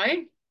down below,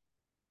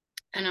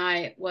 and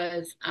I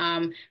was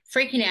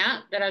freaking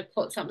out that I'd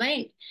caught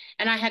something,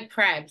 and I had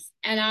crabs,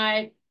 and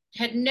I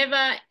had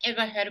never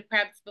ever heard of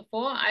crabs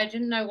before. I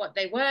didn't know what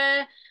they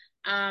were.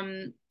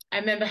 I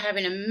remember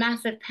having a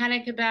massive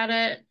panic about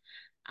it,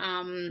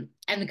 and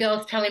the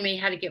girls telling me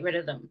how to get rid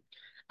of them.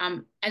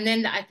 And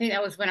then I think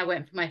that was when I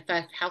went for my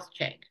first health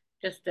check,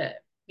 just to,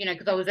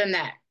 because I was in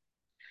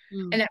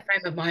Mm. that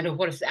frame of mind of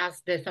what if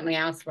there's something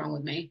else wrong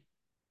with me.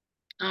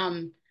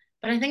 Um,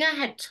 but I think I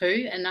had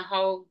two in the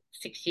whole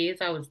 6 years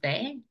I was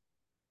there.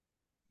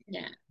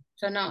 Yeah.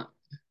 So not.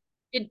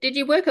 Did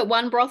you work at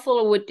one brothel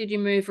or did you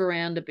move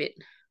around a bit?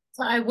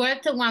 So I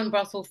worked at one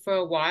brothel for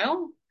a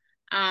while,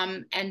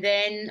 and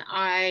then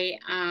I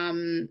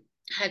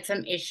had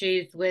some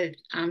issues with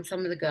some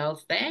of the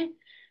girls there.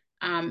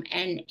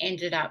 and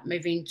ended up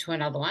moving to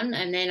another one.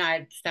 And then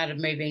I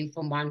started moving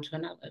from one to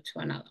another to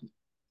another.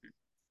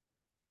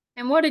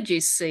 And what did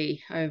you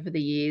see over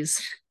the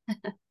years?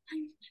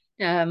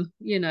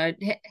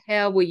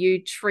 How were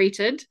you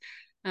treated?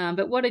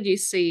 But what did you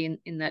see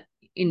in that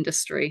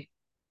industry?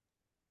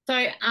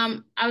 So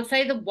I would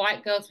say the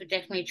white girls were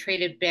definitely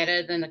treated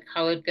better than the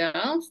colored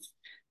girls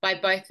by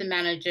both the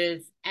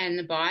managers and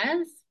the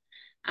buyers.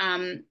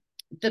 Um,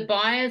 the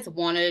buyers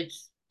wanted,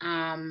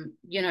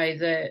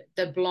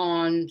 the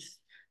blonde,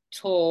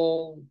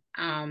 tall,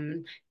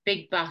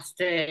 big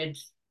busted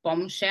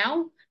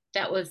bombshell.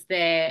 That was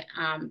their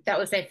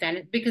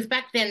fantasy because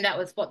back then that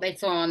was what they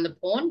saw on the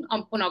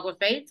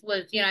pornography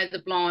was,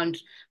 the blonde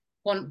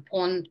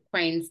porn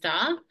queen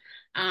star.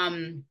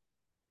 Um,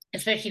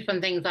 Especially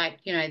from things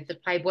like, the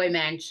Playboy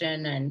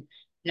Mansion and,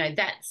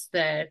 that's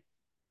I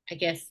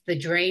guess, the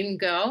dream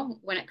girl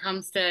when it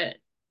comes to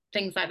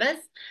things like this.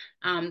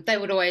 They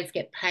would always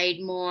get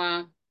paid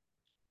more.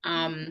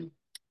 Um,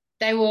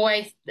 they were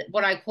always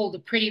what I call the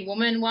pretty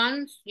woman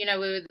ones,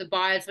 where the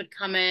buyers would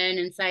come in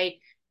and say,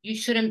 you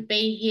shouldn't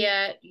be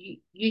here.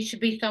 You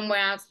should be somewhere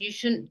else. You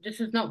shouldn't, this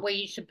is not where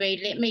you should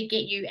be. Let me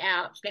get you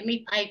out. Let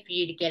me pay for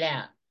you to get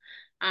out.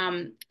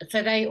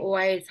 So they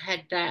always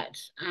had that,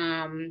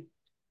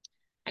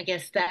 I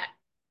guess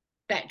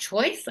that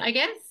choice, I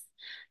guess.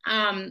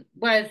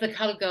 Whereas the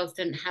colored girls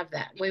didn't have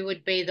that. We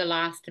would be the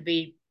last to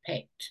be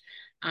picked.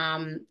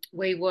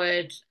 We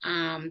would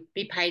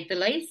be paid the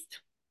least.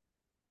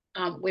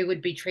 We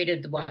would be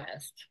treated the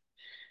worst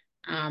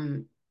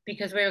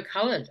because we were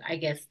colored. I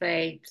guess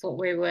they thought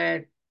we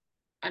were.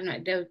 I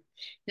don't know.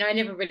 I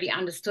never really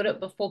understood it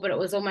before, but it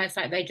was almost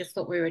like they just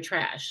thought we were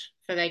trash,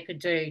 so they could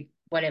do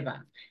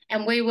whatever.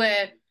 And we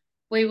were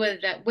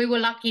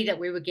lucky that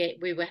we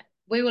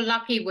were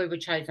lucky we were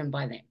chosen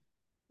by them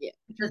Yeah.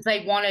 because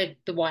they wanted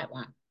the white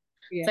one.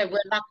 Yeah. So we're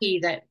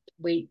lucky that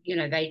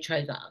they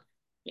chose us.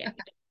 Yeah.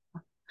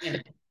 You know,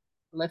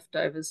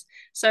 Leftovers.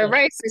 So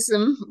yeah.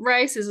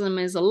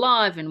 racism is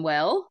alive and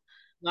well.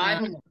 Uh,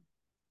 Live and well.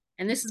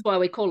 and this is why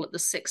we call it the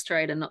sex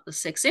trade and not the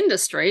sex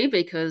industry,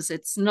 because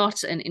it's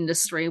not an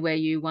industry where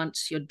you want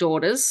your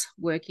daughters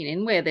working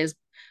in, where there's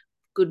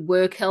good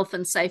work, health,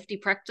 and safety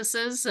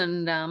practices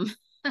and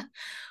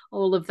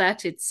all of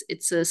that.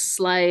 It's a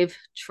slave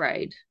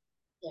trade.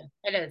 Yeah,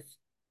 it is.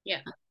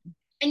 Yeah.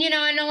 And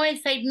I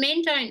always say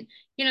men don't,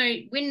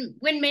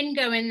 when men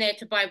go in there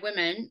to buy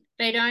women,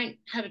 they don't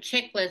have a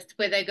checklist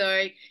where they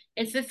go,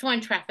 is this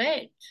one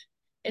trafficked?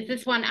 Is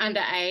this one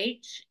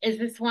underage? Is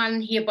this one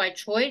here by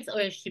choice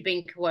or has she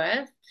been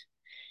coerced?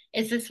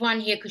 Is this one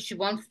here because she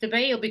wants to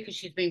be or because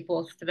she's been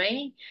forced to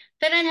be?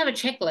 They don't have a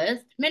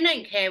checklist. Men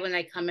don't care when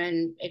they come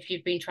in if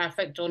you've been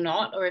trafficked or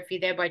not, or if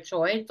you're there by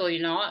choice or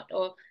you're not,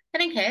 or they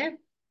don't care.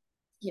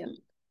 Yeah.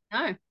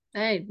 No.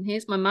 Hey,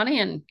 here's my money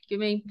and give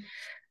me.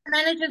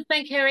 Managers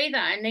don't care either,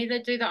 and neither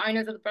do the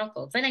owners of the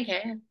brothels. They don't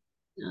care.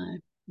 No,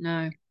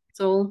 no. It's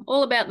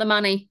all about the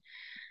money.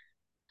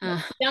 The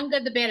Uh,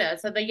 younger, the better.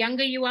 So the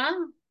younger you are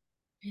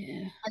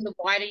yeah. and the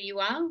wider you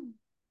are,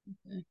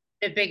 Okay.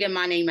 the bigger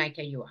money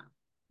maker you are.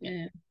 Yeah.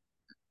 Yeah.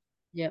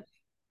 Yep.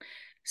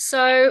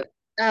 So,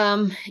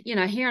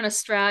 here in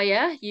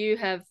Australia, you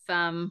have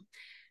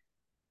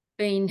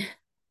been, I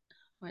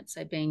won't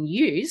say being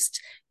used,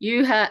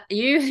 you have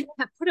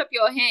put up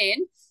your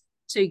hand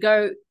to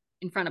go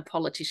in front of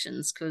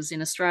politicians because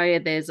in Australia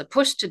there's a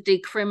push to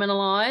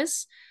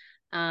decriminalise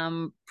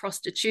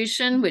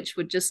prostitution, which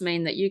would just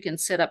mean that you can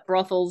set up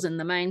brothels in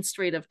the main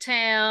street of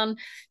town.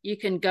 You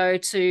can go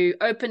to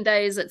open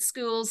days at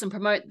schools and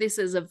promote this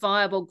as a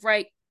viable,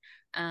 great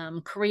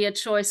career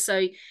choice.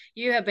 So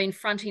you have been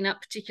fronting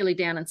up, particularly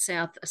down in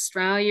South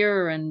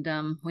Australia, and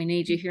we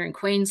need you here in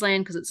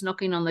Queensland because it's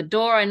knocking on the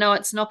door. I know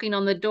it's knocking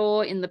on the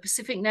door in the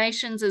Pacific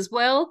nations as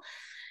well,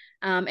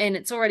 and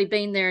it's already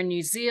been there in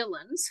New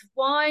Zealand.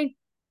 Why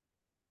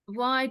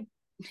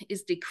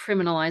is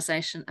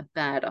decriminalisation a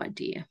bad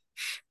idea?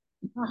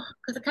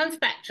 Because it comes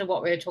back to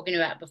what we were talking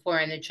about before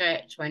in the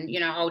church when,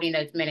 holding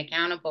those men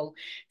accountable.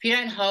 If you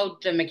don't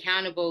hold them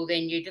accountable,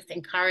 then you're just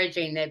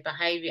encouraging their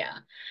behavior.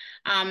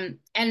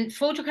 And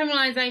full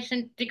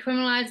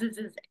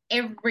decriminalizes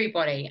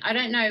everybody. I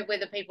don't know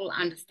whether people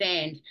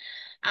understand.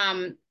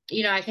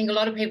 I think a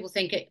lot of people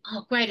think,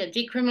 oh, great, it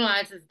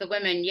decriminalizes the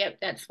women. Yep,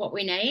 that's what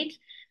we need.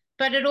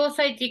 But it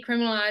also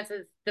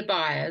decriminalizes the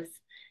buyers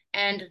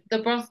and the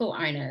brothel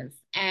owners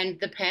and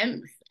the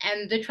pimps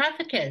and the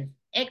traffickers.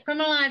 It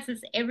criminalizes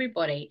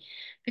everybody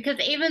because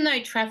even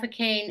though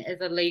trafficking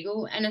is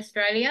illegal in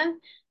Australia,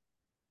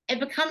 it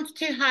becomes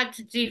too hard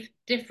to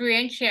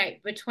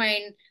differentiate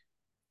between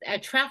a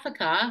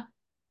trafficker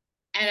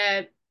and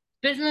a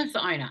business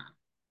owner.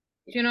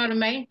 Do you know what I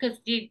mean? Because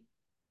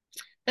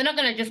they're not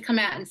going to just come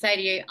out and say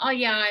to you, "Oh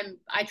yeah,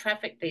 I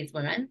trafficked these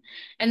women,"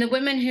 and the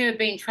women who have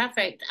been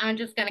trafficked aren't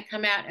just going to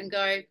come out and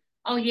go,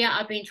 "Oh yeah,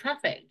 I've been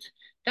trafficked."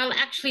 They'll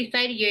actually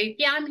say to you,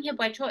 "Yeah, I'm here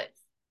by choice."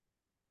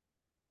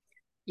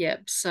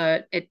 Yep.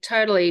 So it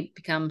totally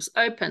becomes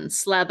open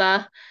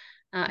slather.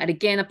 And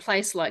again, a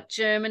place like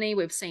Germany,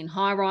 we've seen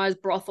high-rise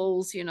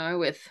brothels,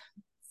 with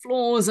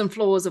floors and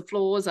floors of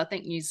floors. I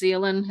think New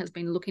Zealand has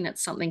been looking at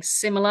something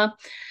similar.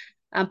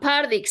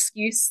 Part of the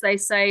excuse they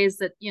say is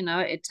that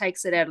it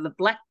takes it out of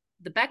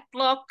the back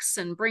blocks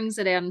and brings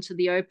it out into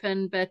the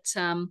open. But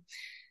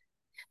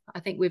I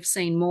think we've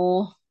seen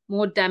more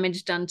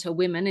damage done to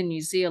women in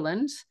New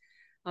Zealand.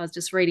 I was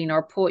just reading a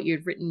report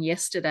you'd written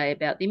yesterday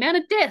about the amount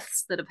of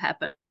deaths that have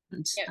happened,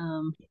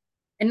 Yeah.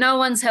 and no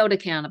one's held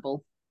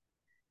accountable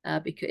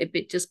because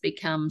it just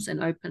becomes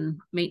an open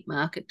meat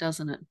market,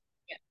 doesn't it?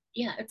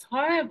 Yeah, it's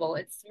horrible.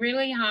 It's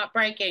really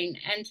heartbreaking.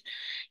 And,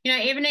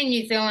 even in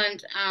New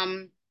Zealand,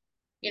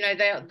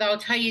 they'll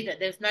tell you that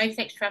there's no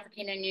sex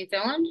trafficking in New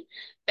Zealand.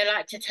 They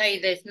like to tell you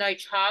there's no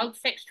child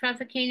sex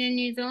trafficking in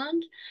New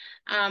Zealand.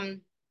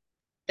 Um,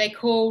 they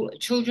call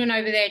children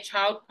over there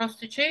child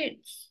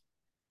prostitutes.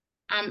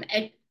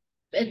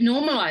 It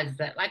normalizes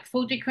it, like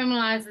full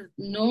decriminalizes,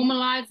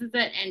 normalizes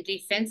it and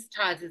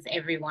desensitizes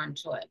everyone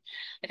to it.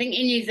 I think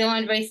in New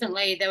Zealand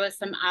recently there were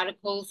some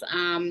articles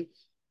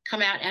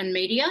come out in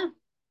media,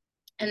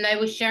 and they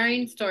were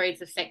sharing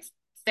stories of sex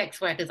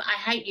workers. I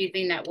hate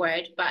using that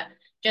word, but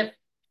just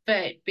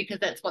because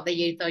that's what they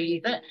use, they'll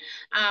use it.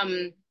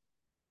 And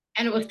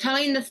it was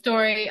telling the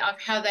story of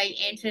how they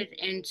entered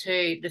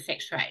into the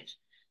sex trade,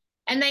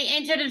 and they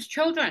entered as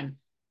children.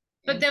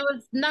 But there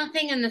was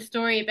nothing in the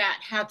story about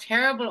how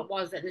terrible it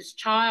was that this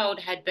child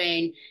had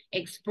been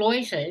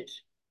exploited.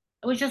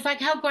 It was just like,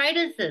 how great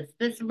is this?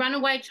 This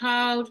runaway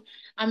child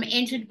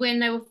entered when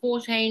they were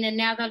 14, and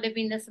now they're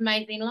living this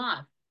amazing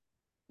life.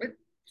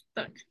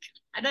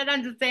 I don't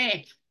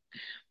understand.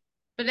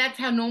 But that's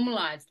how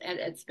normalized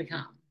it's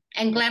become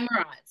and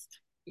glamorized.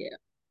 Yeah,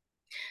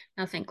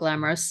 nothing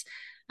glamorous.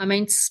 I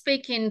mean,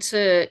 speaking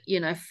to,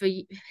 for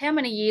how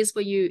many years were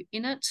you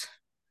in it? It's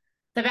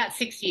about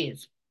 6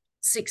 years.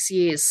 6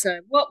 years. So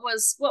what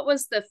was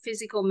the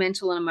physical,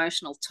 mental, and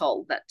emotional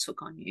toll that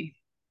took on you?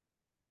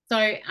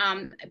 So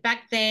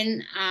back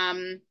then,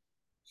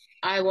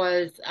 I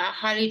was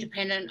highly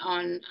dependent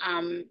on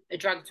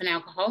drugs and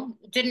alcohol.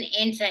 Didn't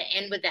end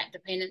with that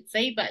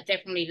dependency, but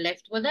definitely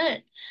left with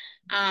it.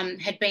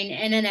 Had been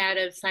in and out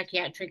of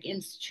psychiatric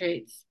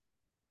institutes,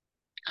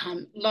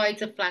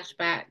 loads of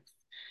flashbacks.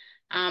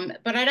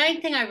 But I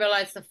don't think I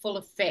realized the full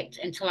effect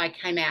until I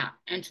came out,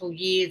 until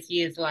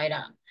years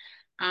later.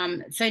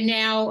 So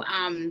now,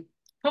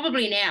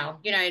 probably now,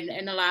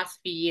 in the last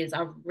few years,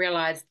 I've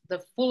realized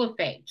the full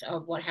effect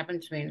of what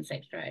happened to me in the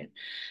sex trade.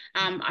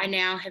 I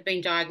now have been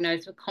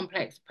diagnosed with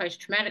complex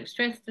post-traumatic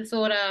stress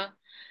disorder,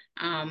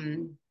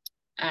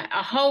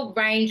 a whole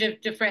range of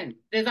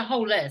there's a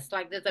whole list,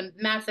 like there's a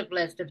massive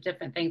list of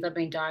different things I've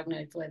been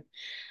diagnosed with.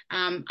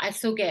 I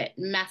still get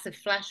massive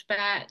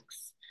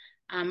flashbacks.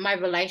 My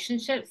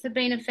relationships have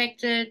been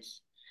affected.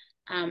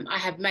 I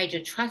have major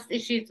trust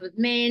issues with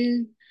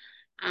men.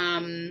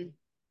 I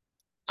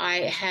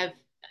have,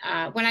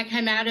 when I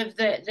came out of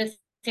the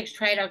sex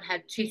trade, I've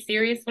had two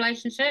serious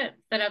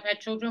relationships that I've had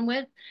children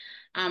with.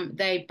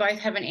 They both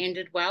haven't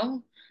ended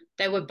well.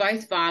 They were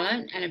both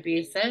violent and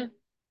abusive,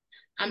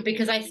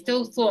 because I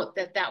still thought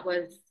that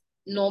was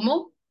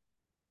normal,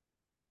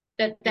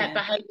 that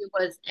behavior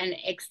was an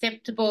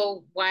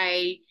acceptable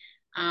way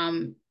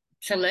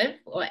to live,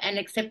 or an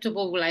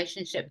acceptable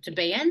relationship to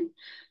be in.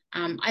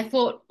 I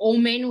thought all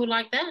men were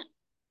like that.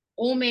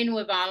 All men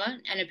were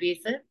violent and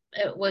abusive.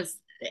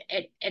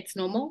 It's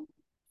normal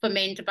for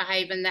men to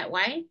behave in that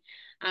way.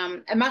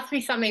 It must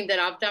be something that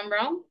I've done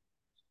wrong.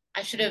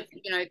 I should have,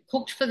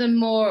 cooked for them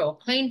more, or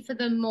cleaned for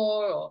them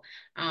more, or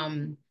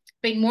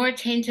been more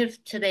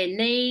attentive to their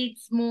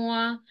needs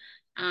more.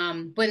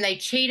 When they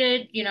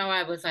cheated,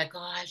 I was like, oh,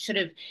 I should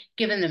have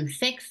given them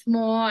sex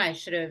more. I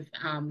should have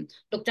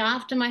looked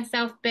after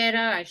myself better.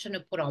 I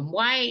shouldn't have put on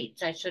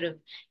weight. I should have,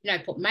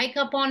 put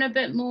makeup on a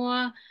bit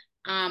more.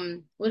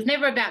 It was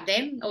never about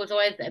them. It was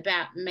always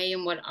about me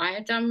and what I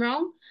had done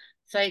wrong.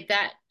 So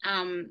that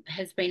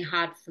has been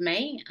hard for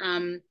me.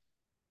 And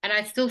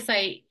I still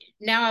say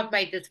now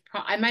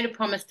I made a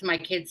promise to my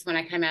kids when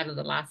I came out of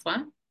the last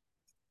one.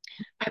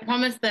 I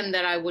promised them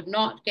that I would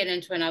not get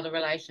into another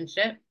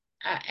relationship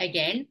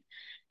again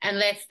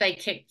unless they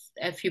ticked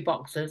a few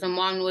boxes. And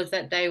one was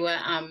that they were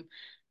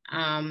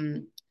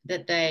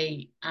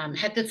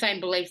had the same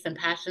beliefs and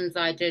passions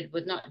I did,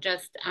 with not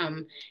just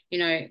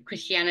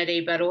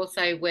Christianity, but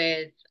also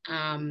with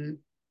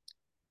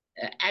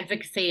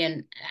advocacy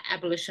and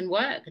abolition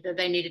work, that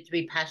they needed to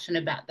be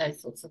passionate about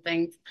those sorts of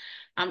things,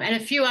 and a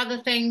few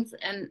other things.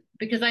 And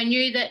because I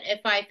knew that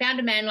if I found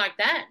a man like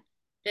that,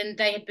 then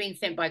they had been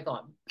sent by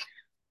God.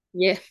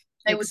 Yeah,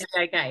 they would be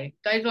okay.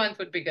 Those ones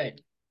would be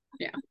good.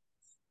 Yeah.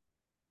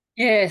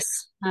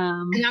 Yes.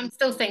 And I'm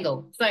still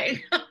single, so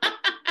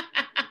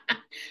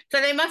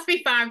so they must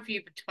be far and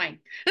few between.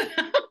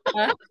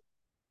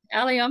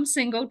 Ali, I'm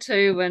single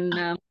too, and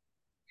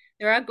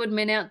there are good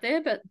men out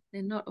there, but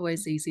they're not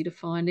always easy to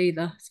find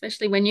either,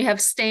 especially when you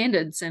have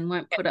standards and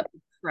won't put up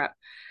with crap,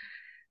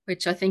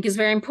 which I think is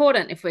very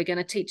important. If we're going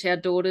to teach our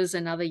daughters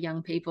and other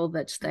young people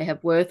that they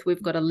have worth,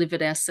 we've got to live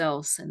it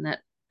ourselves, and that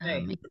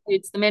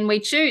includes the men we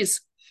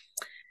choose.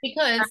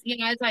 Because,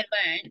 as I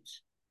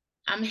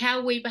learned,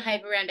 how we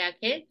behave around our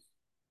kids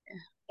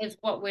is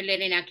what we're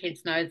letting our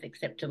kids know is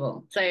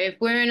acceptable. So if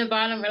we're in a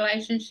violent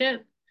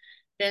relationship,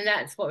 then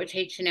that's what we're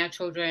teaching our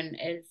children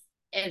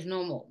is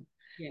normal.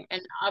 Yeah.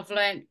 And I've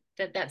learned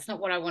that that's not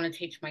what I want to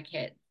teach my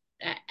kids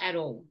at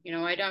all. You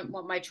know, I don't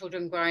want my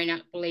children growing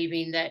up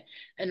believing that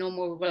a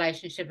normal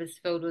relationship is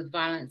filled with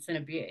violence and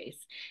abuse.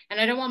 And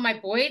I don't want my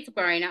boys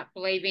growing up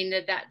believing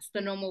that that's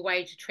the normal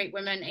way to treat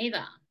women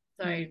either.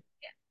 So, Mm.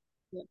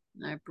 Yeah.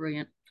 No,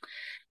 brilliant.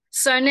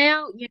 So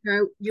now,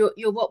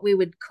 you're what we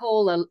would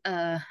call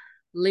a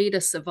leader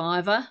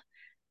survivor.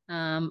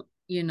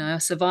 A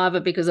survivor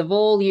because of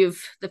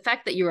the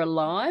fact that you're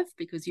alive,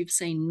 because you've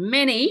seen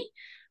many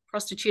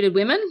prostituted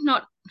women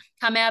not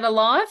come out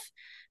alive.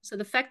 So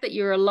the fact that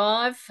you're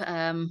alive,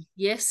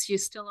 yes, you're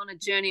still on a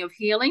journey of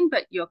healing,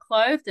 but you're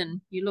clothed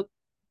and you look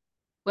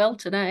well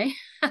today.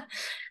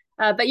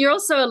 But you're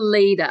also a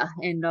leader,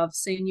 and I've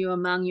seen you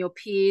among your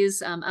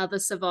peers, other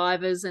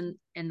survivors, and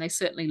they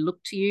certainly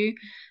look to you.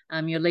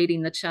 You're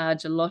leading the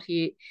charge a lot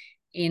here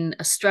in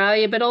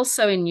Australia, but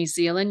also in New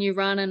Zealand. You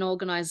run an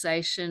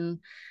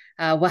organisation,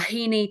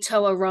 Wahine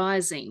Toa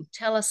Rising.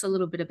 Tell us a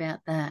little bit about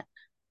that.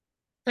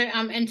 so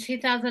in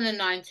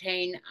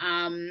 2019,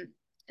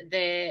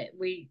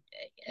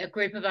 a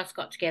group of us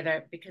got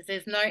together because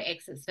there's no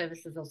exit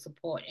services or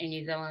support in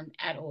New Zealand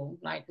at all,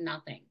 like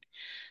nothing.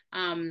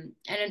 And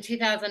in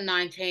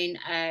 2019,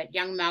 a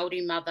young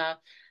Maori mother,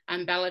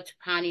 Bella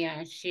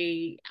Tupania,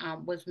 she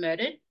was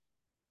murdered,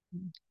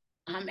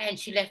 and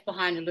she left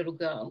behind a little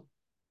girl.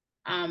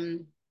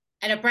 Um,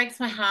 and it breaks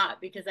my heart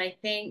because I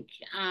think,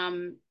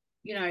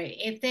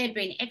 if there had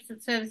been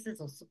exit services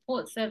or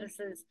support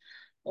services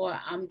or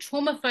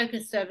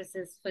trauma-focused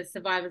services for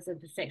survivors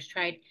of the sex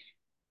trade,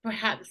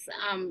 perhaps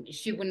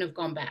she wouldn't have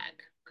gone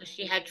back because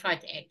she had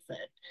tried to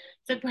exit.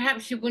 So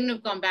perhaps she wouldn't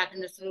have gone back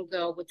and this little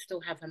girl would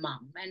still have her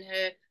mum and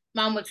her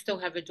mum would still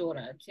have a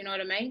daughter. Do you know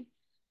what I mean?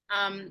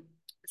 Um,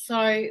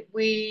 so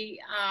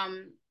we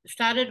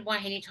started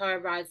Wahine Toa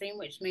Rising,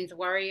 which means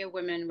Warrior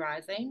Women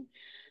Rising,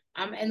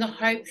 in the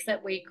hopes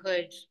that we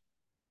could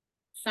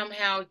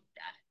somehow,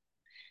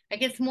 I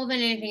guess more than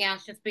anything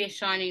else, just be a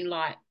shining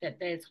light that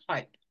there's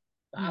hope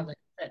for Mm. others,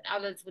 that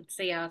others would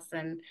see us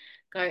and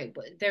go,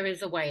 there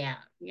is a way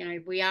out. You know,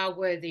 we are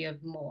worthy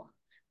of more.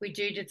 We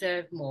do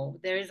deserve more.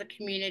 There is a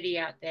community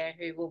out there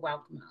who will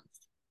welcome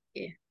us.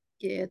 Yeah,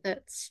 yeah,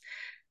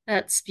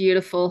 that's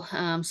beautiful.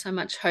 So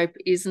much hope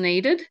is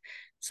needed.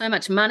 So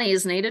much money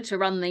is needed to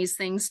run these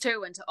things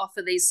too and to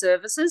offer these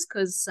services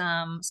because,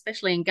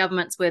 especially in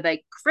governments where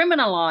they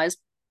criminalise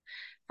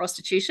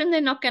prostitution,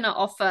 they're not going to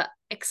offer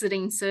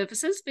exiting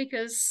services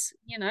because,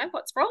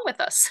 what's wrong with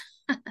us?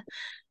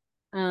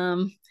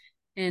 um,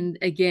 and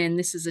again,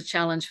 this is a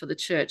challenge for the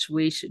church.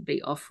 We should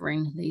be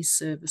offering these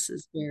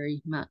services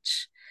very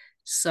much.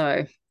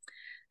 So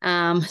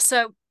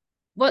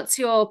what's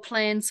your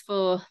plans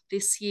for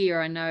this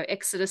year? I know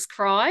Exodus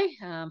Cry,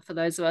 for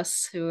those of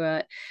us who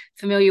are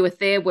familiar with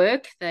their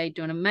work, they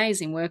do an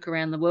amazing work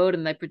around the world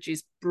and they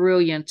produce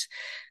brilliant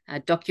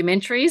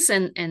documentaries,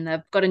 and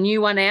they've got a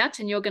new one out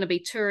and you're going to be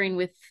touring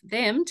with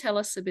them. Tell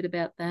us a bit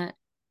about that.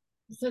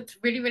 So it's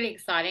really, really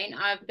exciting.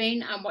 I've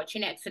been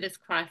watching Exodus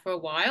Cry for a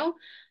while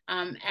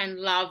and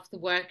love the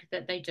work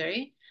that they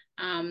do.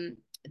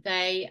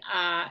 They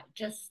are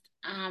just,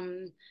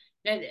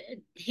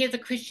 here's a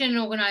Christian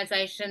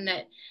organization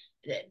that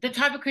the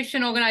type of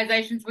Christian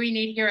organizations we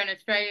need here in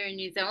Australia and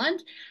New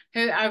Zealand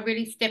who are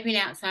really stepping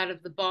outside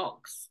of the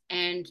box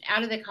and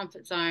out of their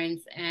comfort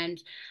zones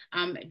and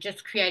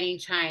just creating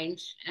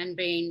change and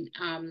being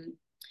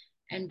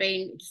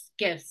just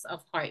gifts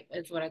of hope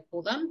is what I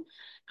call them.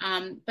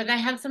 But they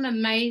have some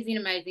amazing,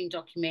 amazing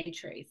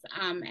documentaries.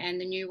 And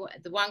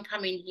the one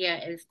coming here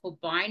is called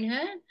Buying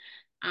Her.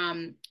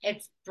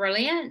 It's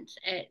brilliant.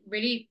 It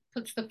really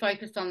puts the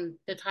focus on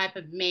the type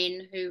of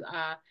men who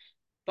are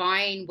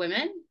buying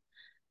women.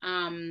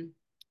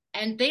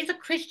 And these are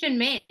Christian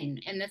men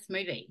in this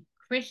movie.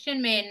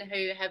 Christian men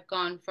who have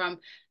gone from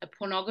a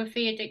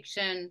pornography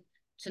addiction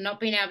to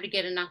not being able to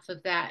get enough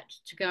of that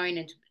to going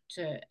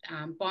into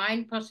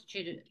buying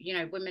prostituted,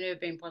 women who have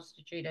been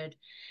prostituted,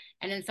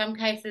 and in some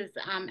cases,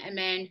 a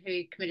man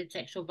who committed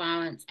sexual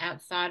violence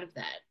outside of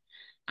that,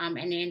 and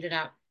ended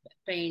up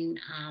being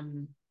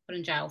put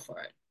in jail for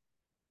it.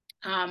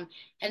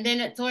 And then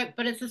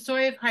it's a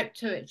story of hope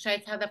too. It shows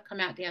how they've come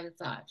out the other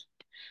side,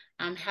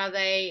 how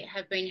they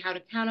have been held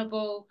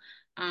accountable,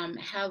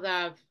 how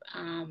they've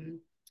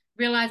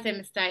realized their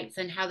mistakes,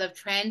 and how they've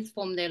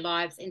transformed their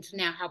lives into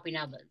now helping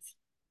others.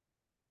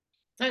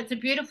 So it's a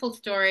beautiful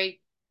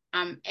story.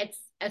 It's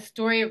a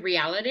story of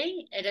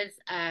reality. It is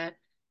a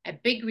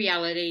big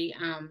reality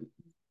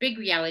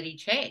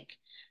check.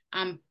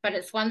 But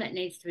it's one that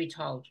needs to be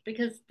told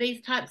because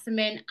these types of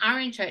men are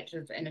in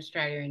churches in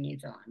Australia and New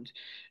Zealand.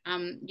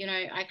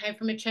 I came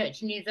from a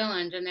church in New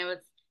Zealand and there was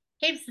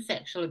heaps of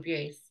sexual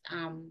abuse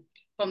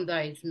from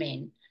those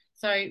men.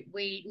 So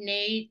we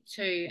need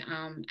to,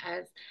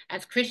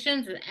 as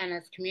Christians and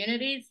as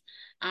communities,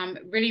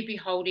 really be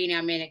holding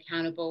our men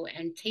accountable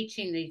and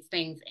teaching these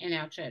things in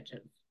our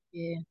churches.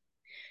 Yeah.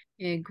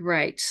 Yeah,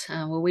 great.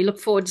 Well, we look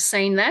forward to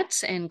seeing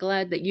that and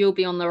glad that you'll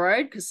be on the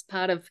road because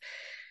part of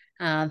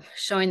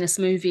showing this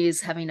movie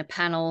is having a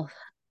panel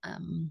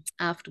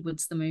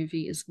afterwards, the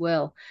movie as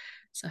well.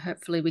 So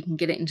hopefully we can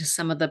get it into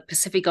some of the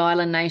Pacific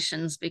Island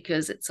nations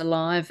because it's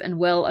alive and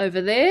well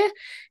over there.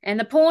 And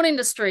the porn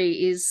industry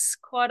is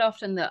quite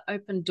often the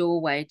open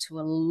doorway to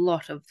a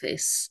lot of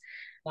this.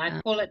 I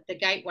call it the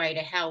gateway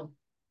to hell.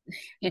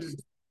 It's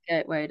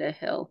gateway to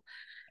hell.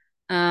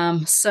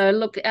 So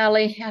look,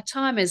 Ali, our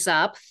time is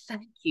up.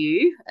 Thank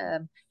you.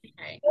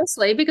 Okay.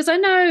 Firstly, because I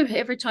know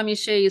every time you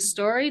share your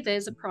story,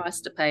 there's a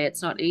price to pay.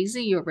 It's not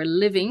easy. You're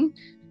reliving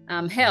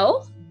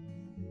hell.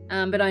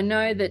 But I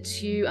know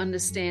that you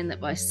understand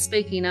that by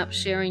speaking up,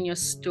 sharing your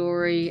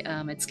story,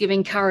 it's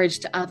giving courage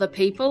to other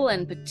people.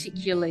 And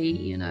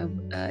particularly,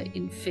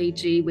 in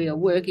Fiji, we are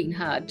working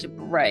hard to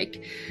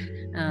break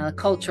a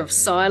culture of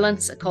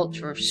silence, a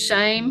culture of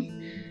shame,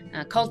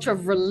 a culture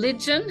of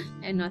religion.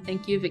 And I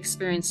think you've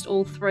experienced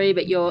all three,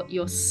 but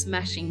you're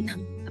smashing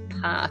them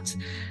apart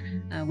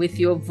with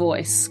your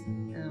voice.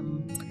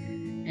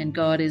 And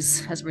God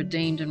has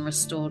redeemed and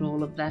restored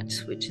all of that,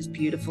 which is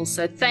beautiful.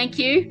 So thank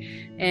you.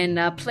 And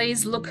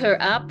please look her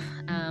up.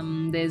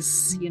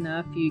 There's,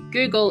 if you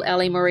Google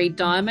Ali Marie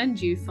Diamond,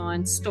 you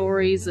find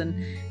stories and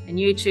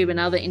YouTube and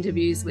other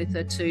interviews with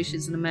her too.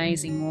 She's an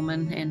amazing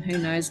woman. And who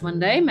knows, one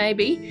day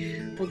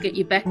maybe we'll get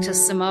you back to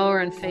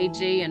Samoa and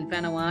Fiji and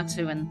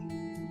Vanuatu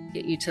and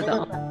get you to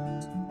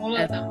All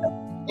of them.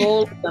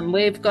 All of them.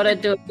 We've got to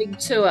do a big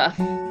tour.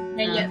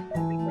 Yeah,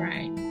 that'd be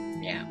great.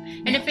 Yeah.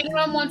 And if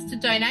anyone wants to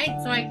donate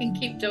so I can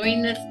keep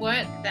doing this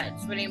work,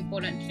 that's really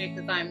important too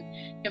because I'm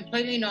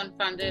completely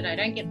non-funded. I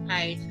don't get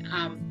paid,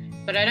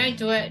 but I don't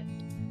do it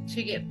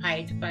to get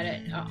paid, but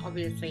it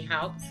obviously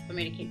helps for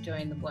me to keep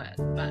doing the work.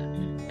 But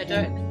I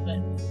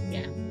don't,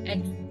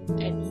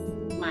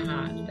 it's my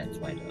heart. That's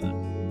why I do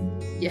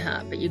it. Your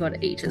heart, but you got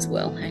to eat as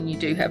well. And you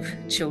do have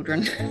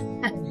children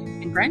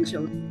and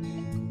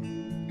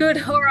grandchildren. Good.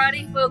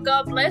 Alrighty. Well,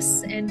 God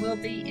bless, and we'll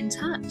be in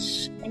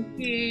touch. Thank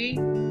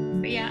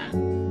you. Yeah.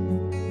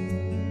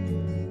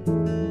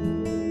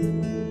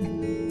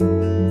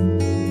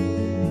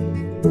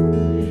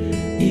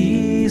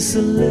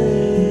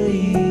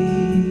 Easily,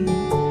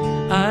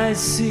 I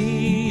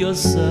see your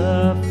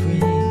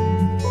suffering.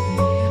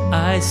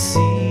 I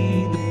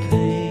see the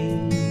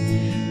pain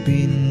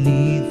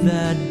beneath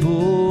that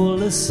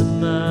bullish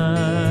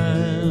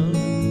smile.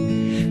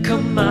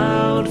 Come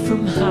out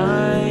from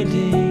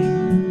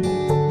hiding.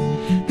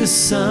 The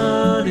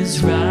sun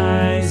is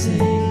rising.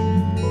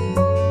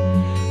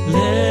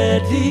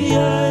 Let the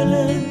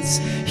islands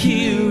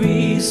hear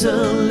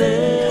reason.